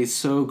going to be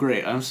so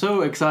great. I'm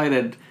so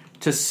excited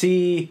to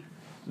see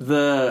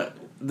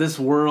this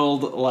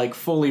world like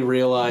fully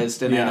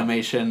realized in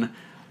animation.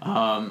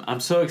 I'm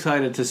so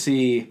excited to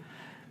see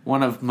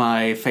one of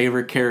my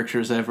favorite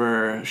characters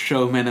ever,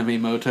 Sho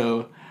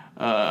Minamimoto,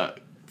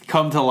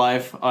 come to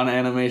life on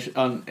animation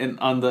on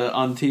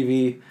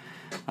TV.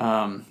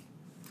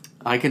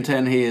 I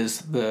contend he is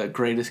the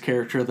greatest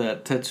character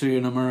that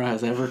Tetsuya Nomura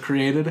has ever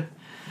created.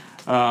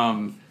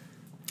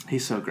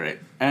 He's so great,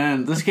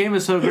 and this game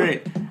is so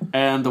great,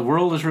 and the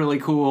world is really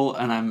cool,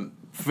 and I'm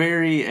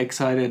very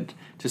excited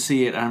to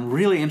see it. I'm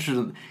really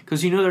interested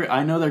because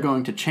I know they're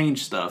going to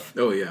change stuff.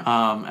 Oh yeah.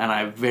 And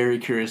I'm very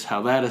curious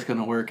how that is going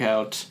to work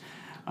out.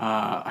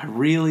 I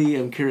really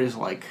am curious,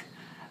 like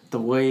the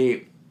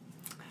way.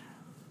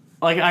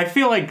 Like I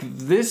feel like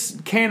this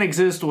can't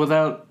exist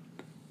without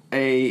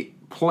a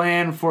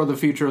plan for the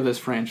future of this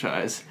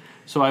franchise.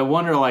 So I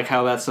wonder like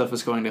how that stuff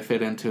is going to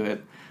fit into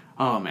it.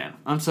 Oh man,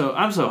 I'm so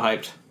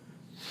hyped.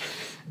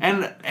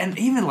 And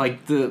even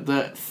like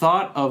the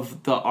thought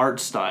of the art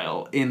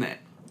style in it,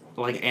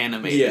 like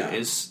animated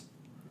is,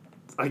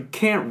 I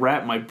can't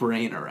wrap my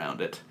brain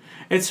around it.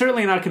 It's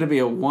certainly not going to be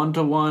a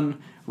 1-to-1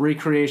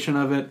 recreation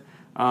of it,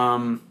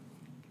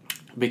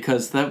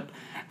 because that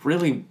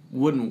really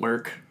wouldn't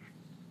work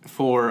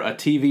for a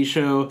TV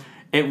show.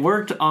 It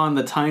worked on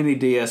the tiny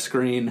DS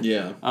screen.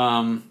 Yeah.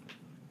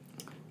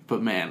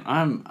 But man,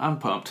 I'm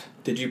pumped.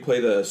 Did you play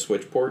the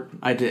Switch port?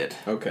 I did.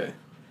 Okay.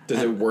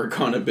 Does it work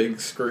on a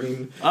big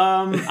screen?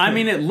 I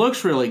mean, it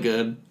looks really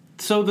good.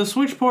 So the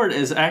Switch port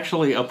is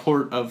actually a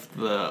port of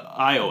the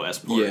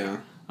iOS port.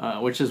 Yeah.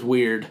 Which is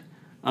weird.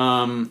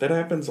 That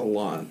happens a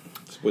lot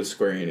with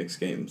Square Enix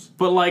games.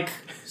 But, like,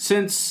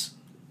 since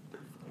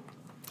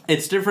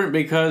it's different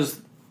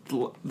because,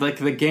 like,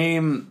 the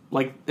game,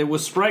 like, it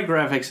was sprite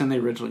graphics in the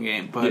original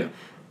game, but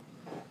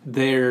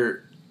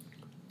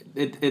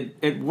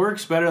it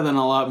works better than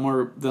a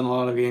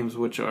lot of games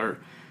which are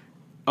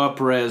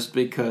up-resed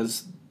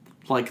because,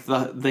 like,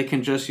 they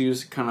can just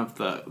use kind of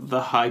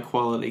the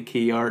high-quality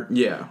key art.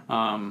 Yeah.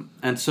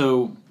 And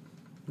so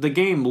the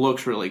game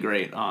looks really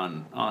great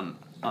on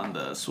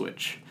the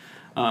Switch.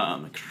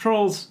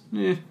 Controls,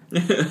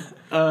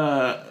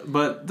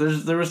 but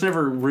there was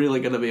never really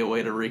going to be a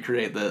way to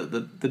recreate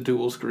the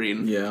dual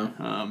screen.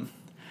 Yeah.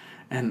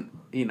 And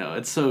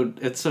it's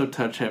so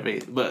touch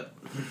heavy, but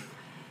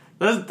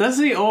that's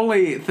the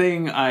only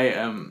thing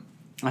I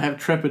have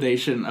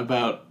trepidation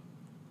about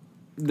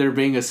there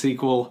being a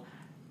sequel.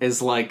 Is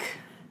like,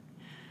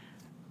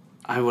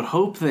 I would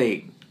hope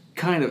they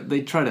try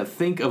to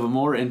think of a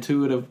more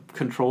intuitive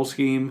control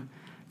scheme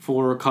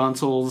for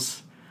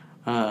consoles,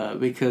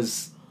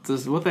 because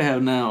what they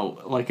have now,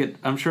 like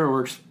I'm sure it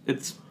works.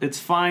 It's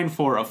fine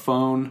for a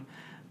phone,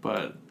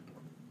 but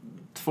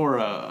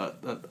for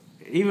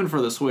even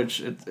for the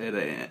Switch, it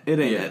ain't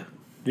it.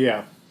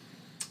 Yeah.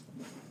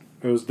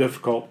 It was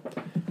difficult.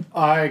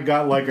 I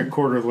got like a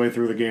quarter of the way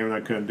through the game and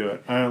I couldn't do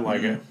it. I didn't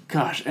like it.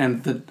 Gosh,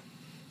 and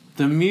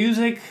the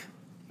music.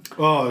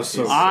 Oh, it's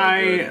so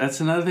good.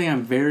 That's another thing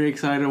I'm very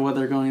excited what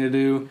they're going to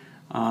do.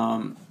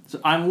 So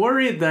I'm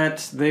worried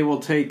that they will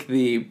take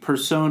the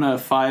Persona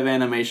 5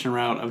 animation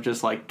route of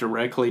just like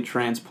directly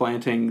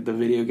transplanting the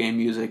video game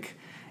music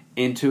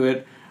into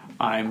it.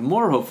 I'm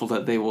more hopeful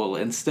that they will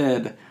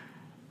instead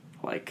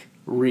like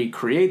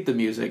recreate the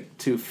music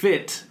to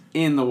fit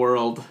in the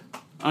world.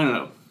 I don't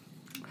know.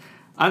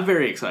 I'm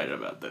very excited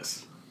about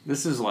this.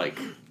 This is like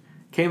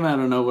came out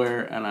of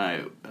nowhere, and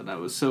I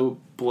was so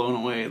blown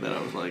away that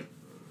I was like,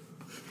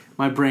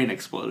 my brain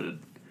exploded.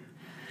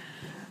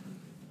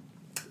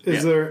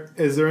 Is there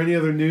any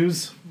other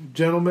news,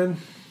 gentlemen,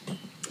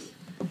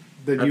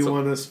 that you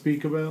want to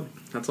speak about?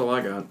 That's all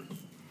I got.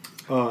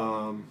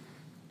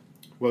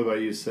 What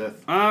about you,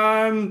 Seth?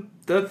 I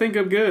think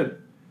I'm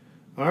good.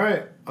 All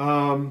right.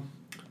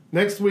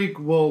 Next week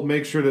we'll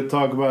make sure to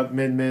talk about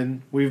Min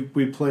Min.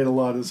 We played a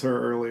lot as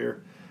her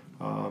earlier.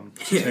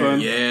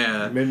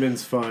 Yeah. Min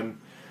Min's fun.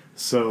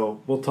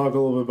 So we'll talk a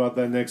little bit about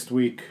that next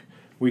week.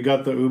 We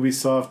got the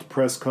Ubisoft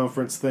press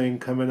conference thing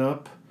coming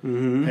up,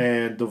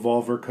 and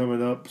Devolver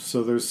coming up.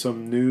 So there's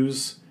some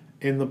news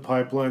in the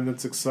pipeline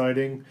that's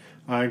exciting.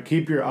 And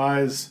keep your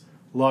eyes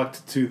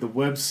locked to the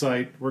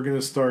website. We're going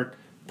to start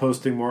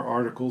posting more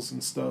articles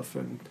and stuff,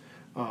 and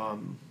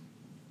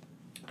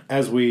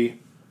as we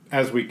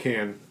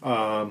can,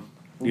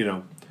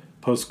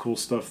 post cool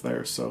stuff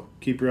there. So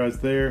keep your eyes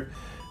there.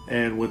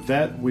 And with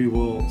that, we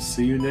will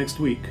see you next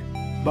week.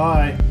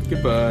 Bye.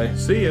 Goodbye.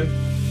 See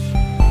ya.